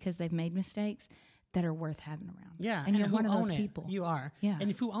just because they've made mistakes that are worth having around. Yeah. And you're who one of those own it. people. You are. Yeah.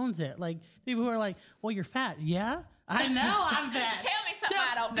 And if who owns it? Like people who are like, well, you're fat. Yeah. I know I'm fat. Tell me something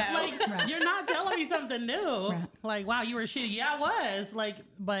I don't know. Like, you're not telling me something new. Right. Like, wow, you were shitty. Yeah, I was. Like,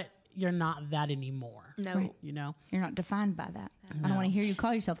 but you're not that anymore. No. Right. You know? You're not defined by that. I don't want to hear you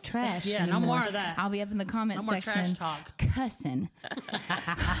call yourself trash. Yeah, no anymore. more of that. I'll be up in the comment No more section trash talk. cussing.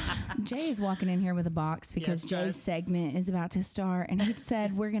 Jay is walking in here with a box because Yes, Jay's guys. segment is about to start, and he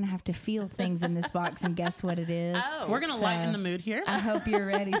said we're gonna have to feel things in this box, and guess what it is? Oh. We're going to lighten the mood here. I hope you're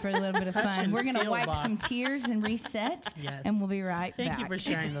ready for a little bit of Touch fun. and We're gonna feel wipe box. some tears and reset, Yes. and we'll be right Thank back. you for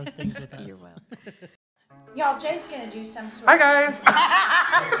sharing those things with us. You're welcome. Y'all, Jay's gonna do some sort Hi guys.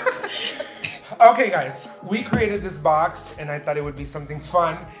 Okay guys, we created this box and I thought it would be something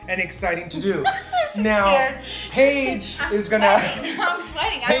fun and exciting to do. Now, Paige is gonna. I'm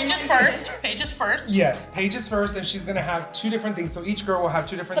sweating. Pages first. Pages first. Yes, Paige is first, and she's gonna have 2 different things. So each girl will have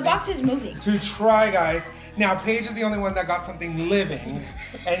 2 different The things. box is moving. To try, guys. Now, Paige is the only one that got something living,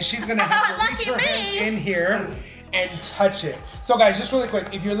 and she's gonna have to reach her hands in here and touch it. So, guys, just really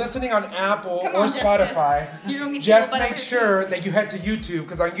quick, if you're listening on Apple Come or on, Jessica. Spotify, You're gonna get just your butt make up sure that you head to YouTube,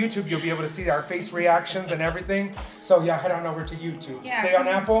 because on YouTube you'll be able to see our face reactions and everything. So, yeah, head on over to YouTube. Yeah. Stay on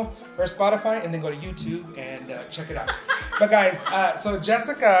Apple or Spotify, and then go to YouTube and check it out. But, guys, so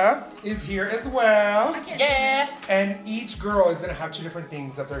Jessica is here as well. Yes. And each girl is going to have 2 different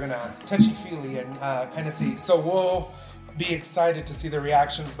things that they're going to touchy-feely and kind of see. So we'll be excited to see the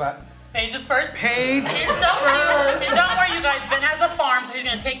reactions. But Pages first. Paige It's so cute. And don't worry, you guys. Ben has a farm, so he's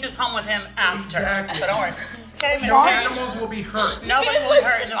going to take this home with him after. Exactly. So don't worry. Okay, Miss no Paige. animals will be hurt. Nobody will be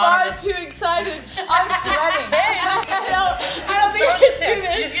hurt in the honor of this. too excited. I'm sweating. I don't think Throw I this can do in. You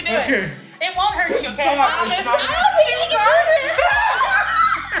this. can do Okay. it. It won't hurt you, okay? Stop. I promise. It's not- I don't think I can do this.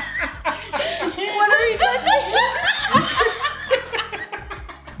 What are we touching?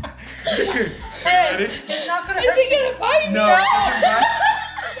 Okay. Hey, Ready? it's not going to Is hurt he you. gonna bite me? No,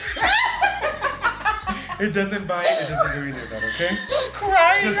 it doesn't bite. It doesn't bite. It doesn't do any of that, okay?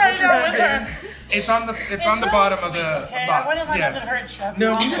 Crying Just right put your now with hands her. in. It's on the It's on the really bottom sweet, of the okay? box. I wouldn't let Yes. nothing hurt you.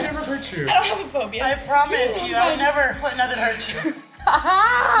 No, we would never hurt you. I don't have a phobia. I promise you, I'll never let nothing hurt you.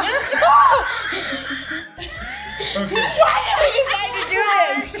 Okay. Why did we decide to do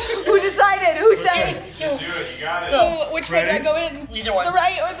this? Who decided? Who said? Just do it. You got it. Which way do I Ready? go in? Either one. The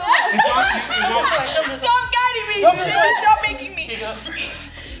right or the left? It's on, Stop guiding me! Stop making me!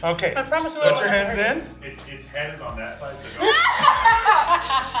 okay. I promise we Put won't your let hands nothing in. Its head is on that side, so go. If you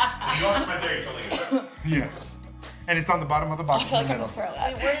go right there, you're totally good. Yeah. And it's on the bottom of the box in the middle. Throw hurt.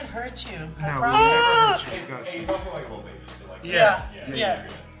 that. It wouldn't hurt you. I No, we promise. never hurt you. Gosh. Hey, it's also like a little baby, so like. Yes. Yeah.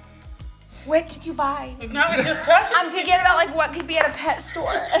 Yes. What could you buy? No, we just touch it. I'm thinking about like what could be at a pet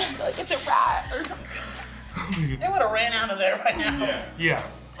store, and I feel like it's a rat or something. They would have ran out of there right now. Yeah. Yeah.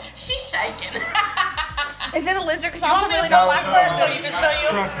 She's shaking. Is it a lizard? Because I You also want me really to don't go like first so lizards. you can show you?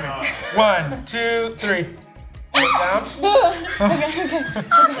 Trust me. 1, 2, 3. Go down. One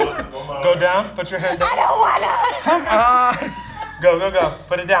more. Go down. Put your head down. I don't wanna. Come on. Go, go, go.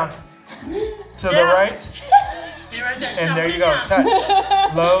 Put it down. To the right. Be right there. And No, there put you it go. down. Touch.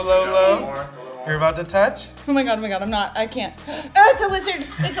 Low, low, A little low. more. You're about to touch. Oh my god, I'm not. I can't. Oh, it's a lizard.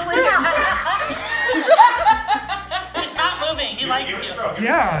 It's a lizard. He's not moving. He likes Give it a you. stroke.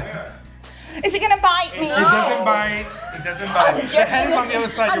 Yeah. Is it gonna bite me? It doesn't bite. It doesn't bite. The head is on the other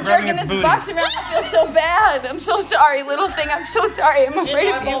side. I'm You're grabbing jerking its this booty. box around. I feel so bad. I'm so sorry, little thing. I'm so sorry. I'm His afraid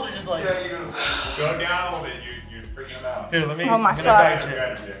of eyeballs you. are just like Go down a little bit. You're freaking them out. Here, let me. Oh my I'm gonna fuck. guide you.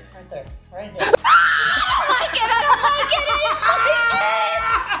 Right there. right there. Right there.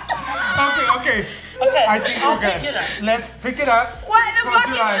 Okay. Okay. I think I'll we're pick it good. up. Let's pick it up. What the Close fuck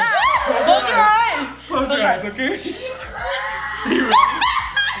your is eyes. that? Close your eyes. Close your eyes, okay? You ready?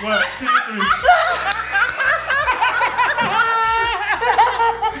 1, 2, 3.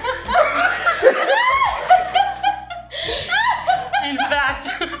 In fact.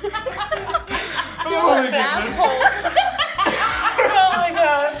 Oh my goodness. Assholes. Oh my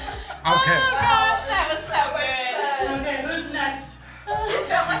god. Okay. Gosh, that was so good. Okay, who's next?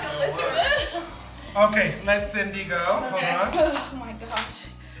 Felt like a lizard. Okay, let Cyndi go. Hold on. Oh my gosh.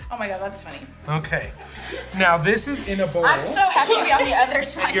 Oh my god, that's funny. Okay. Now this is in a bowl. I'm so happy to be on the other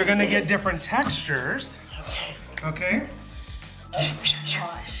side. You're gonna of get this. different textures. Okay?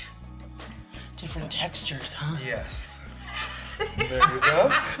 Gosh. Different textures, huh? Yes. There you go.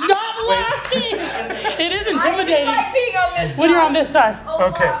 Stop laughing! It is intimidating. I like being on this When you're on this side.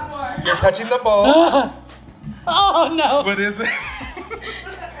 Okay. You're touching the bowl. Oh no. What is it?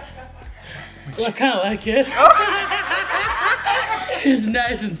 Well, I kind of like it. It's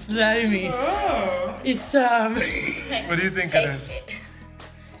nice and slimy. Oh. It's What do you think it is?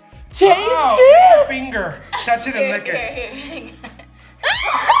 Taste Oh, it. lick your finger. Touch it and lick it.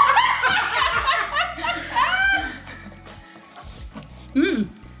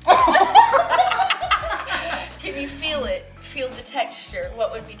 Can you feel it? Feel the texture.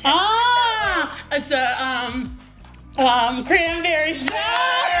 What would be texture? Oh,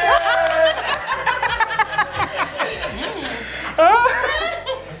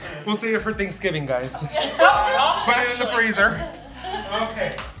 We'll save it for Thanksgiving, guys. Put it in the freezer.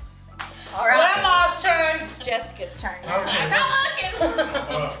 Okay. All right. Glamaw's turn. It's Jessica's turn. Okay. I'm not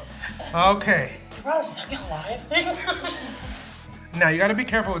looking. Okay. You brought a second live thing? Now you gotta be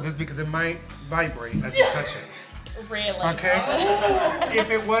careful with this because it might vibrate as you touch it. Really? Okay?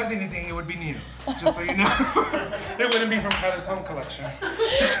 If it was anything, it would be new. Just so you know. It wouldn't be from Kyler's home collection.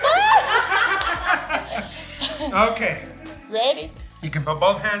 Okay. Ready? You can put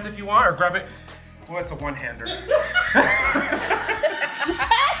both hands if you want or grab it. Well, it's a one-hander.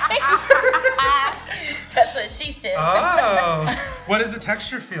 That's what she said. Oh. What does the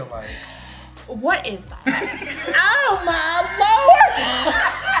texture feel like? What is that? Oh my Lord!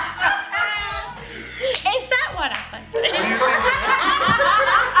 Is that what I think? What do you think?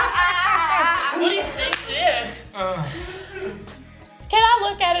 What do you think it is? Can I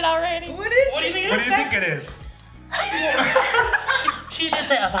look at it already? What do you think What do you think it is? She did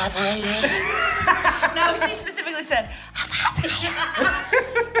say a vibrator. No, she specifically said,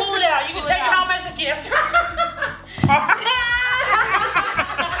 Pull it out. You can take it home as a gift.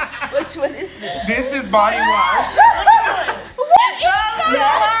 which one is this? This is body wash.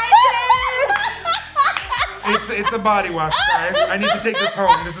 It's a body wash, guys. I need to take this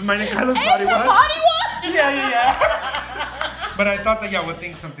home. This is mine and Kyla's body wash. Body wash? Yeah. But I thought that y'all would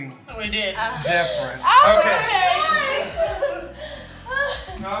think something We did. different. Okay.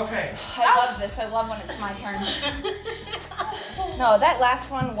 Okay. I love this. I love when it's my turn. No, that last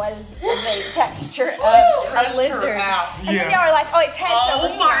one was the texture of a lizard. And then y'all were like, oh, its head's over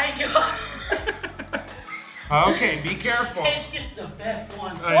here. Oh my god. Okay, be careful. Paige gets the best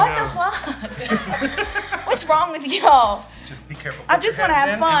ones. I What know. the fuck? What's wrong with y'all? Just be careful. I Put just your want to have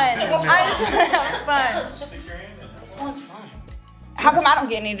hands fun. in and- I just want to have fun. This one's fun. How come I don't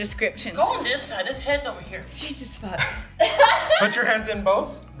get any descriptions? Go on this side. This head's over here. Jesus fuck. Put your hands in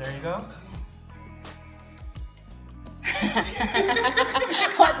both. There you go.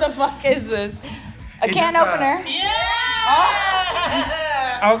 What the fuck is this? A It can is, opener? Yeah.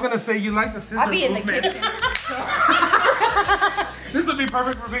 I was gonna say you like the scissor I'll be in the movement. kitchen. This would be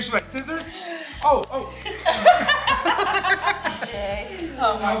perfect for Paige. Like scissors. Oh. Jay.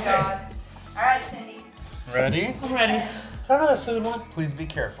 Oh my god. All right, Cindy. Ready? I'm ready. Try another food one. Please be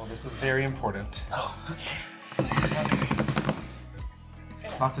careful. This is very important. Oh, okay.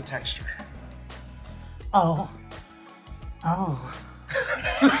 Lots of texture. Oh.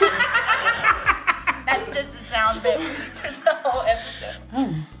 That's just the sound bit. The whole episode.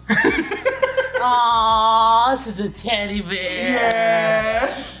 Aw, this is a teddy bear.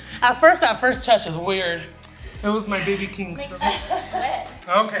 Yes. At first touch is weird. It was my baby king. Makes me sweat.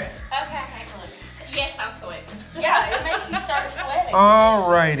 Okay. Okay, look. Yes, I'm sweating. Yeah, it makes you start sweating.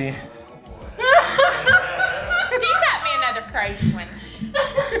 Alrighty. Do you got me another crazy one?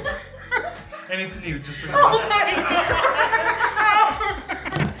 And it's new, just so you know.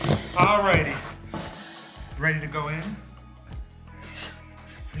 Alrighty. Ready to go in?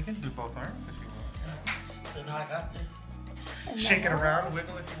 You can do both arms if you want. You know I got this. Shake it around,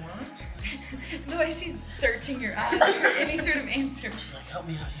 wiggle if you want. The way she's searching your eyes for any sort of answer. She's like, help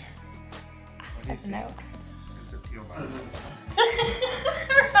me out here. What do you think? No. Does it feel like?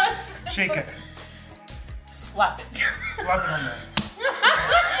 Shake it. Slap it. Slap it on there.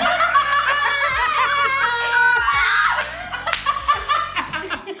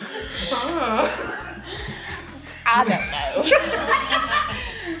 I don't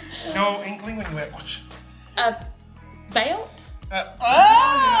know. No inkling when you went. Whoosh. A belt?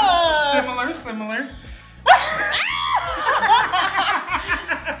 Oh! Similar.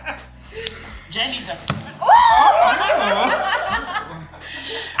 Jenny does.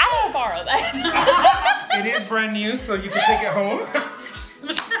 I will borrow that. It is brand new, so you can take it home.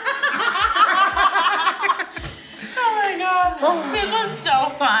 Oh my god. This was so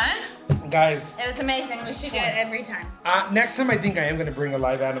fun. Guys, It was amazing. We should do it every time. next time I think I am going to bring a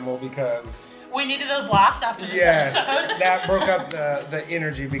live animal because, We needed those laughs after this yes, episode. that broke up the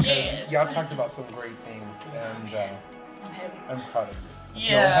energy because Yes. y'all talked about some great things, and I'm proud of you.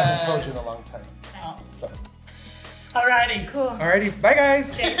 Yes. No one hasn't told you in a long time. So. Alrighty. Cool. Alrighty, bye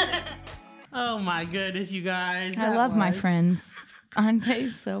guys. Oh my goodness, you guys. I that love my was- friends. Aren't they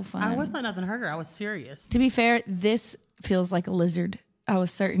so I fun? wouldn't let nothing hurt her. I was serious. To be fair, this feels like a lizard. I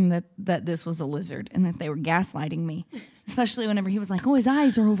was certain that this was a lizard and that they were gaslighting me. Especially whenever he was like, oh, his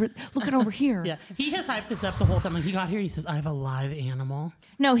eyes are looking over here. Yeah, he has hyped this up the whole time. When he got here, he says, I have a live animal.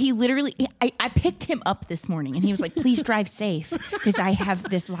 No, he literally, I picked him up this morning and he was like, please drive safe because I have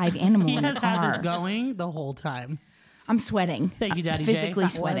this live animal He in the has had this car. going the whole time. I'm sweating. Thank you, Daddy Physically J. That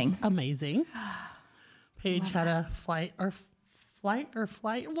sweating. was amazing. Paige had a flight or what? Fight or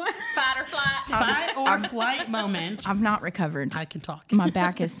flight. Fight or flight moment. I've not recovered. I can talk. My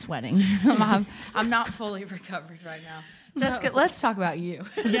back is sweating. I'm not fully recovered right now. Jessica, let's talk about you.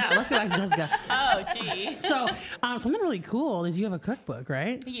 Yeah, let's go back to Jessica. Oh, gee. So, something really cool is you have a cookbook,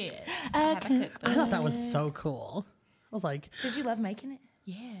 right? Yes. I have a cookbook. I thought that was so cool. I was like, Did you love making it?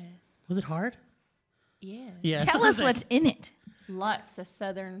 Yes. was it hard? Yes. Yes. Tell us what's in it. Lots of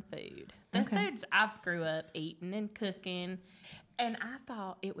Southern food. The foods I've grew up eating and cooking. And I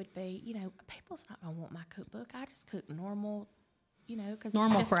thought it would be, people's not going to want my cookbook. I just cook normal, because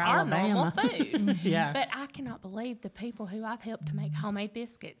Normal it's just for our normal Alabama. food. Yeah. But I cannot believe the people who I've helped to make homemade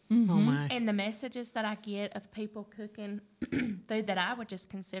biscuits. Oh my. And the messages that I get of people cooking food that I would just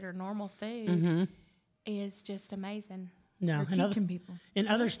consider normal food is just amazing. No, Teaching people. in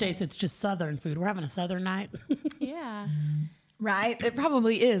other states, it's just Southern food. We're having a Southern night. Yeah. Right? It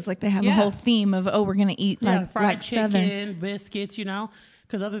probably is. Like they have a Yeah. whole theme of, we're going to eat Fried like chicken, Southern. biscuits,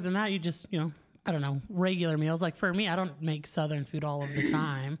 Because other than that, you just, I don't know, regular meals. Like for me, I don't make Southern food all of the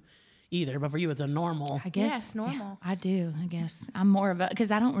time either. But for you, it's a normal. I guess. Yes, normal. I do, I guess. I'm more of a, because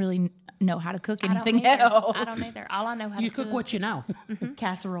I don't really know how to cook I don't anything either. else. I don't either. All I know how You to cook what you know.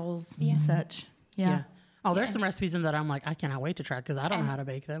 Casseroles and such. Yeah. Oh, there's some recipes in that I'm like, I cannot wait to try because I don't know how to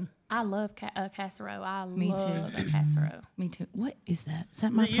bake them. I love casserole. I Me too. love a casserole. Me too. What is that? Is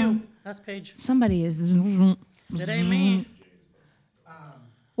that my Is it phone? you? That's Paige. Somebody is. It ain't me.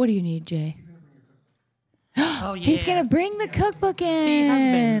 What do you need, Jay? Oh, yeah. He's gonna bring the cookbook in.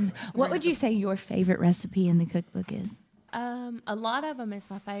 husbands. What would you say your favorite recipe in the cookbook is? A lot of them is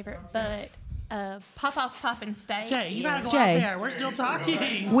my favorite, but Papa's Poppin' Steak. Jay, you gotta go Jay. out there. We're still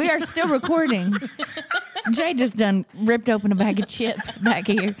talking. We are still recording. Jay just done ripped open a bag of chips back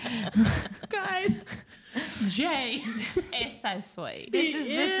here. Guys. Jay. It's so sweet. This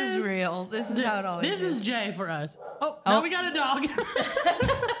is real. This is how it always This is Jay for us. Oh, now we got a dog.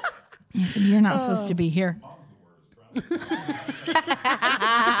 He said, "You're not supposed to be here."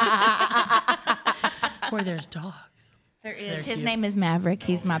 Where there's dogs. There is. His name is Maverick.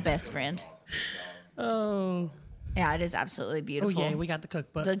 He's my best friend. Oh. Yeah, it is absolutely Oh, beautiful. yeah, we got the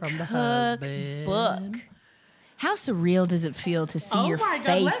cookbook The from the husband. cookbook. How surreal does it feel to see your my God,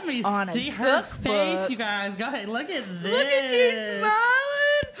 face let me on see a her cookbook? face, you guys. Go ahead, look at this. Look at you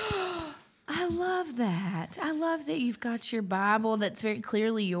smiling. I love that. I love that you've got your Bible that's very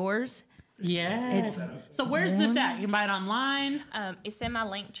clearly yours. Yes. So where's this at? You can buy it online? It's in my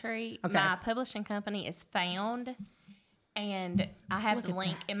link tree. Okay. My publishing company is Found, and I have the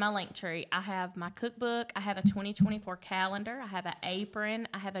link in my link tree. I have my cookbook. I have a 2024 calendar. I have an apron.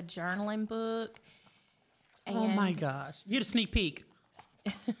 I have a journaling book. And Oh my gosh. You get a sneak peek.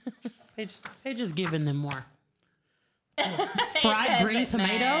 Paige is giving them more. Fried green doesn't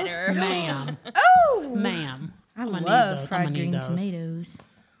tomatoes? matter. Ma'am. Oh, Ma'am. I I'm gonna need love those. I'm fried gonna need green those. tomatoes.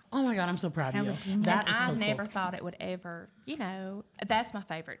 Oh my God, I'm so proud of you. Jalapeno. That is I so never cool. thought it would ever, that's my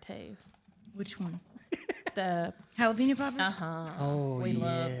favorite too. Which one? The, Jalapeno poppers? Oh, we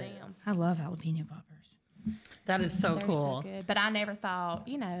love yes. them. I love jalapeno poppers. That is so They're cool. so good. But I never thought,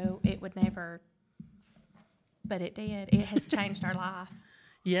 it would never, but it did. It has changed our life.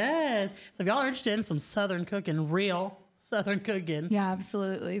 Yes. So if y'all are interested in some Southern cooking, real Southern cooking. Yeah,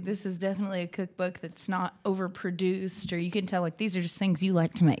 absolutely. This is definitely a cookbook that's not overproduced, or you can tell, like, these are just things you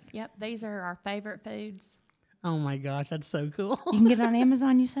like to make. Yep, these are our favorite foods. Oh my gosh, that's so cool. You can get it on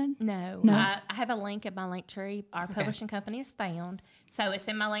Amazon, you said? No. I have a link in my link tree. Our publishing company is Found. So it's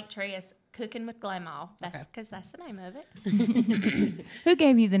in my link tree as Cooking with Glammaw. That's because that's the name of it. Who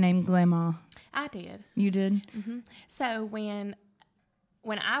gave you the name Glammaw? I did. You did? So when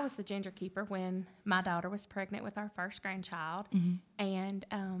I was the ginger keeper, when my daughter was pregnant with our first grandchild, and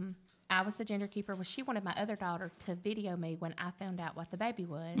I was the ginger keeper, well, she wanted my other daughter to video me when I found out what the baby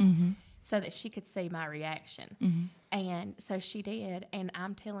was, so that she could see my reaction. And so she did, and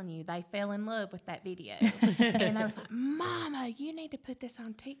I'm telling you, they fell in love with that video. And they was like, "Mama, you need to put this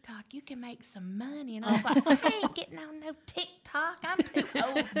on TikTok. You can make some money." And I was like, "I ain't getting on no TikTok. I'm too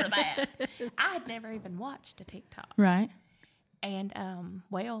old for that." I had never even watched a TikTok. Right. And,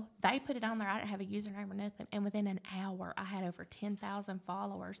 well, they put it on there. I didn't have a username or nothing. And within an hour, I had over 10,000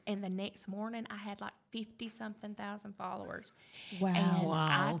 followers. And the next morning, I had like 50-something thousand followers. Wow. And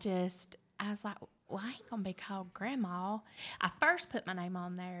Wow. I was like, well, I ain't going to be called Grandma. I first put my name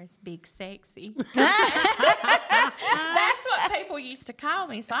on there as Big Sexy. That's what people used to call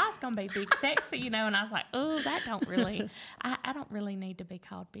me. So I was going to be big sexy, you know, and I was like, oh, that don't really, I don't really need to be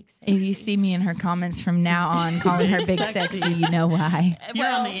called big sexy. If you see me in her comments from now on calling her big sexy, you know why. You're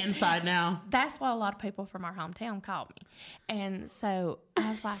on the inside now. That's what a lot of people from our hometown called me. And so I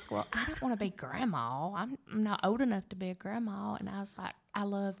was like, well, I don't want to be grandma. I'm not old enough to be a grandma. And I was like, I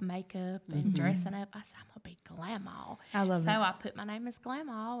love makeup and dressing up. I said, I'm going to be Glammaw. I love so it. I put my name as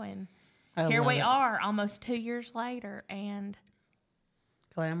Glammaw, and I here love we it. are almost 2 years later. And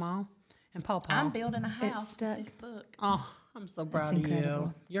Glammaw and Paw Paw. I'm building a house stuck. with this book. Oh, I'm so proud of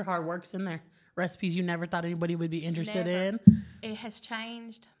incredible. you. Your hard work's in there. Recipes you never thought anybody would be interested Never. in. It has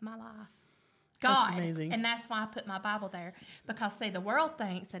changed my life. That's God. amazing. And that's why I put my Bible there. Because, see, the world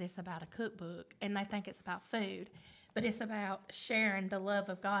thinks that it's about a cookbook, and they think it's about food. But it's about sharing the love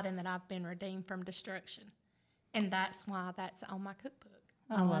of God and that I've been redeemed from destruction. And that's why that's on my cookbook.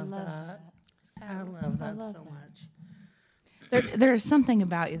 I love that. So, I love that so much. There's something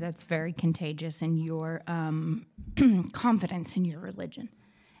about you that's very contagious in your confidence in your religion.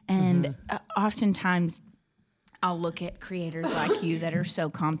 And oftentimes I'll look at creators like you that are so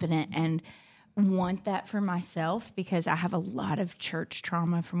confident and want that for myself, because I have a lot of church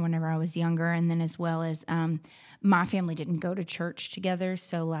trauma from whenever I was younger. And then as well as my family didn't go to church together.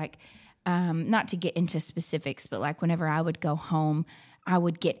 So like, not to get into specifics, but like whenever I would go home, I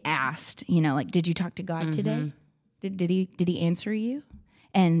would get asked, you know, like, did you talk to God today? Did he answer you?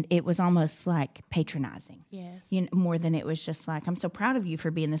 And it was almost like patronizing. Yes. You know, more than it was just like, I'm so proud of you for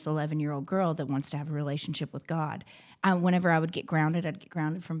being this 11-year-old girl that wants to have a relationship with God. Whenever I would get grounded, I'd get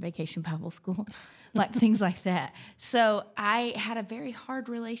grounded from Vacation Bible School, like things like that. So I had a very hard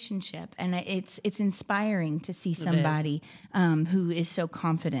relationship, and it's inspiring to see somebody who is so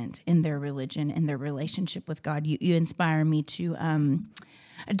confident in their religion and their relationship with God. You inspire me to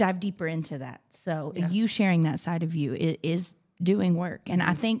dive deeper into that. So you sharing that side of you is doing work. And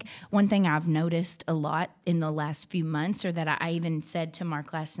I think one thing I've noticed a lot in the last few months, or that I even said to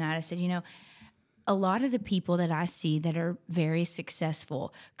Mark last night, I said, you know, a lot of the people that I see that are very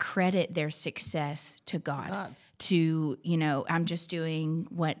successful credit their success to God. To, you know, I'm just doing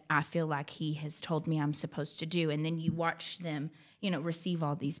what I feel like he has told me I'm supposed to do. And then you watch them, you know, receive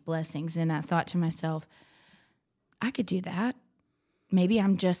all these blessings. And I thought to myself, I could do that. Maybe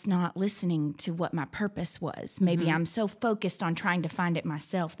I'm just not listening to what my purpose was. Maybe I'm so focused on trying to find it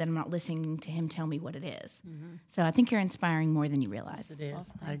myself that I'm not listening to him tell me what it is. So I think you're inspiring more than you realize. It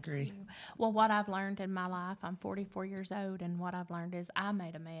is. I agree. Well, what I've learned in my life, I'm 44 years old, and what I've learned is I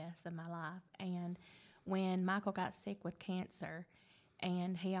made a mess of my life. And when Michael got sick with cancer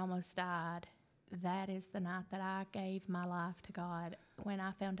and he almost died, that is the night that I gave my life to God. When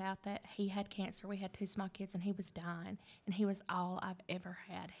I found out that he had cancer, we had 2 small kids, and he was dying, and he was all I've ever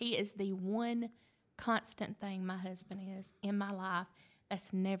had. He is the one constant thing my husband is in my life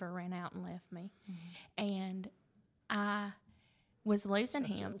that's never ran out and left me. And I was losing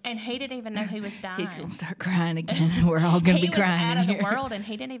him, and he didn't even know he was dying. He's going to start crying again, and we're all going to be crying He was out of in the here. world, and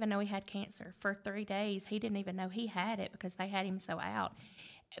he didn't even know he had cancer. For 3 days, he didn't even know he had it because they had him so out.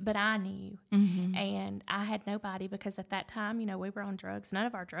 But I knew, and I had nobody, because at that time, you know, we were on drugs. None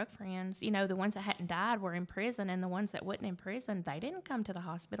of our drug friends, you know, the ones that hadn't died were in prison, and the ones that wasn't in prison, they didn't come to the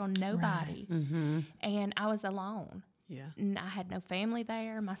hospital. Nobody. And I was alone. Yeah. And I had no family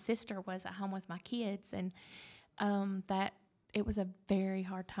there. My sister was at home with my kids, and that it was a very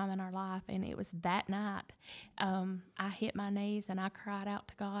hard time in our life. And it was that night I hit my knees and I cried out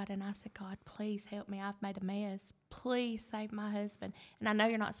to God, and I said, God, please help me. I've made a mess. Please save my husband. And I know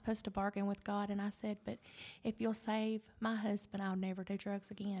you're not supposed to bargain with God. And I said, but if you'll save my husband, I'll never do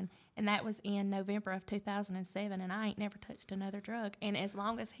drugs again. And that was in November of 2007. And I ain't never touched another drug. And as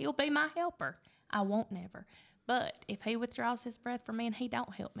long as he'll be my helper, I won't never. But if he withdraws his breath from me and he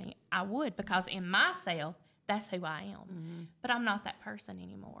don't help me, I would, because in myself, that's who I am. But I'm not that person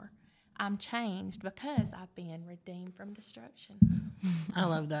anymore. I'm changed because I've been redeemed from destruction. I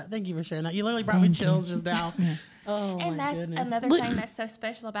love that. Thank you for sharing that. You literally brought me chills just now. Oh, And my that's goodness. another thing that's so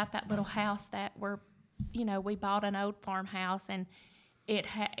special about that little house that we bought an old farmhouse, and it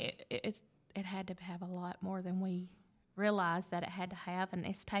had to have a lot more than we realized that it had to have, and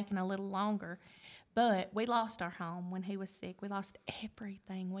it's taken a little longer. But we lost our home when he was sick. We lost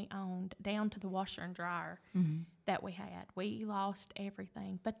everything we owned, down to the washer and dryer that we had. We lost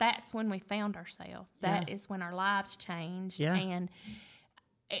everything. But that's when we found ourselves. That is when our lives changed. Yeah. And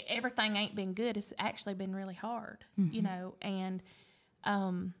everything ain't been good. It's actually been really hard, you know. And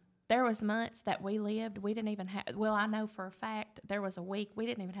there was months that we lived, we didn't even have, well, I know for a fact there was a week we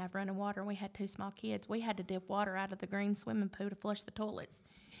didn't even have running water, and we had 2 small kids. We had to dip water out of the green swimming pool to flush the toilets.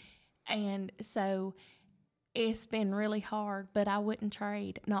 And so it's been really hard, but I wouldn't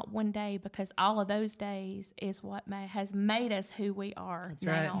trade not one day, because all of those days is what has made us who we are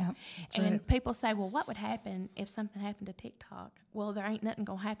now. Right. Yep. And people say, well, what would happen if something happened to TikTok? Well, there ain't nothing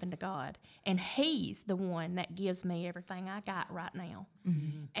going to happen to God. And He's the one that gives me everything I got right now.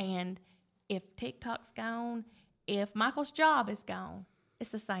 And if TikTok's gone, if Michael's job is gone, it's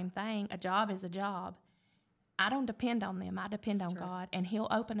the same thing. A job is a job. I don't depend on them. I depend on God, and He'll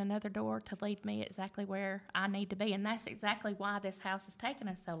open another door to lead me exactly where I need to be. And that's exactly why this house has taken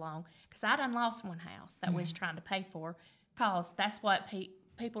us so long, because I done lost one house that we was trying to pay for, because that's what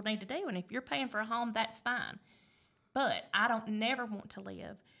people need to do. And if you're paying for a home, that's fine. But I don't never want to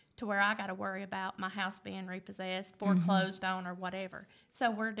live to where I got to worry about my house being repossessed, foreclosed on, or whatever. So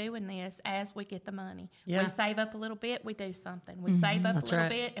we're doing this as we get the money. Yeah. We save up a little bit, we do something. We save up a little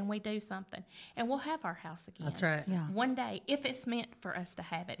bit, and we do something. And we'll have our house again. That's right. Yeah. One day, if it's meant for us to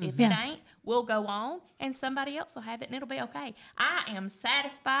have it. If it ain't, we'll go on, and somebody else will have it, and it'll be okay. I am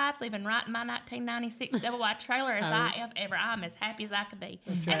satisfied living right in my 1996 double-wide trailer as I have ever. I'm as happy as I could be.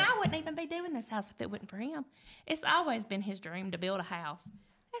 And I wouldn't even be doing this house if it wasn't for him. It's always been his dream to build a house.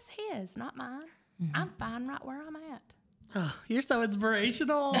 That's his, not mine. I'm fine right where I'm at. Oh, you're so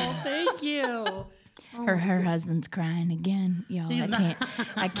inspirational. Thank you. Her husband's crying again, y'all.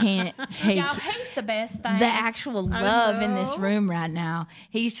 I can't take Y'all, he's the best thing. the actual love in this room right now.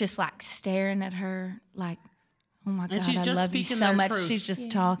 He's just like staring at her like, oh my God, she's I just love you speaking so their much. truth. She's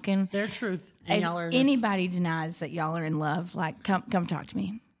just talking. Their truth. And If y'all are just- anybody denies that y'all are in love, like come talk to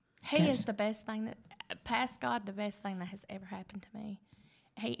me. He is the best thing that, past God, the best thing that has ever happened to me.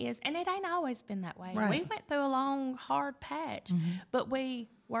 He is, and it ain't always been that way. Right. We went through a long, hard patch, but we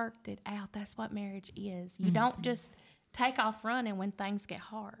worked it out. That's what marriage is. You don't just take off running when things get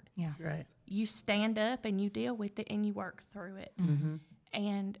hard. Yeah. Right. You stand up and you deal with it and you work through it.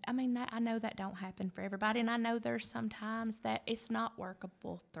 And I mean, I know that don't happen for everybody, and I know there's sometimes that it's not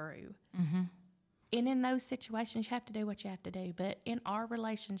workable through. And in those situations, you have to do what you have to do. But in our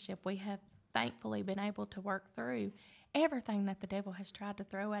relationship, we have thankfully been able to work through everything that the devil has tried to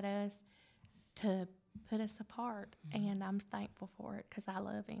throw at us to put us apart. And I'm thankful for it because I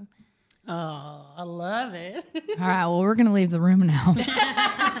love him. Oh, I love it. All right, well, we're going to leave the room now.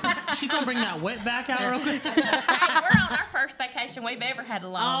 She's going to bring that wet back out real quick. Hey, we're on our first vacation we've ever had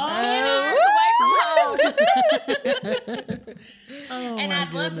alone. 10 hours away from home. And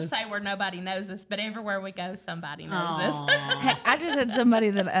I'd love to say where nobody knows us, but everywhere we go, somebody knows us. Hey, I just had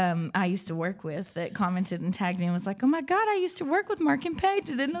somebody that I used to work with that commented and tagged me and was like, oh my God, I used to work with Mark and Paige.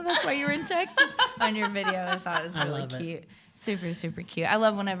 I didn't know that's why you were in Texas on your video. I thought it was really love it. cute. Super, super cute. I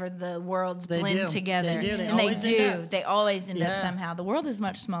love whenever the worlds blend do. together. They do. They and always they end do. up. They always end up Yeah. somehow. The world is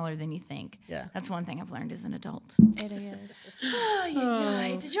much smaller than you think. Yeah. That's one thing I've learned as an adult. It is.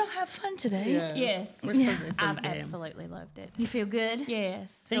 Oh, did y'all have fun today? Yes. We're so grateful I've for him. absolutely loved it. You feel good?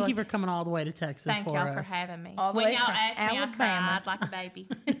 Yes. Thank you for coming all the way to Texas Thank for y'all us. for having me. All the When way y'all from asked me, I Alabama. cried like a baby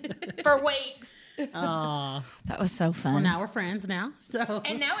for weeks. Oh, That was so fun. well, now we're friends now. So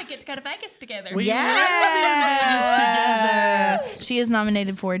And now we get to go to Vegas together. Yeah. She is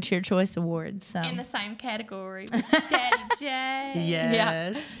nominated for a Cheer Choice Award. So In the same category with Daddy J.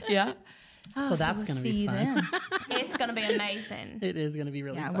 yes. yeah. So that's going to be fun. It's going to be amazing. It is going to be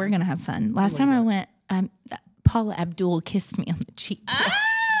really Yeah, fun. we're gonna have fun. Last time I went, Paula Abdul kissed me on the cheek.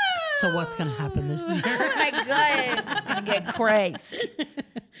 So what's going to happen this year? Oh my God, it's gonna get crazy.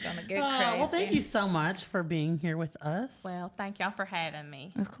 Gonna get crazy. Well, thank you so much for being here with us. Well, thank y'all for having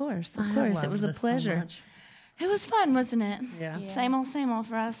me. Of course, I of course. It love was a this so pleasure. much. It was fun, wasn't it? Yeah. Same old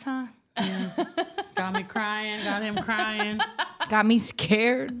for us, huh? Got me crying. Got him crying. Got me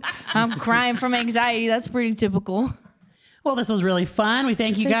scared. I'm crying from anxiety. That's pretty typical. Well, this was really fun. We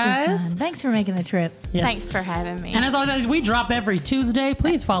thank you Super guys. fun. Thanks for making the trip. Yes. Thanks for having me. And as always, we drop every Tuesday.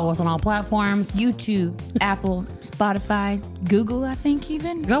 Please follow us on all platforms. YouTube, Apple, Spotify, Google, I think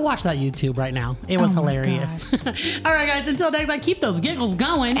even. Go watch that YouTube right now. It was Oh my hilarious. All right, guys. Until next time, keep those giggles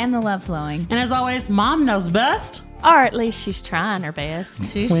going. And the love flowing. And as always, Mom knows best. Or at least she's trying her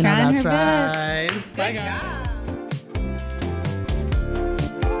best. She's We know trying that's her best. right. Bye, guys.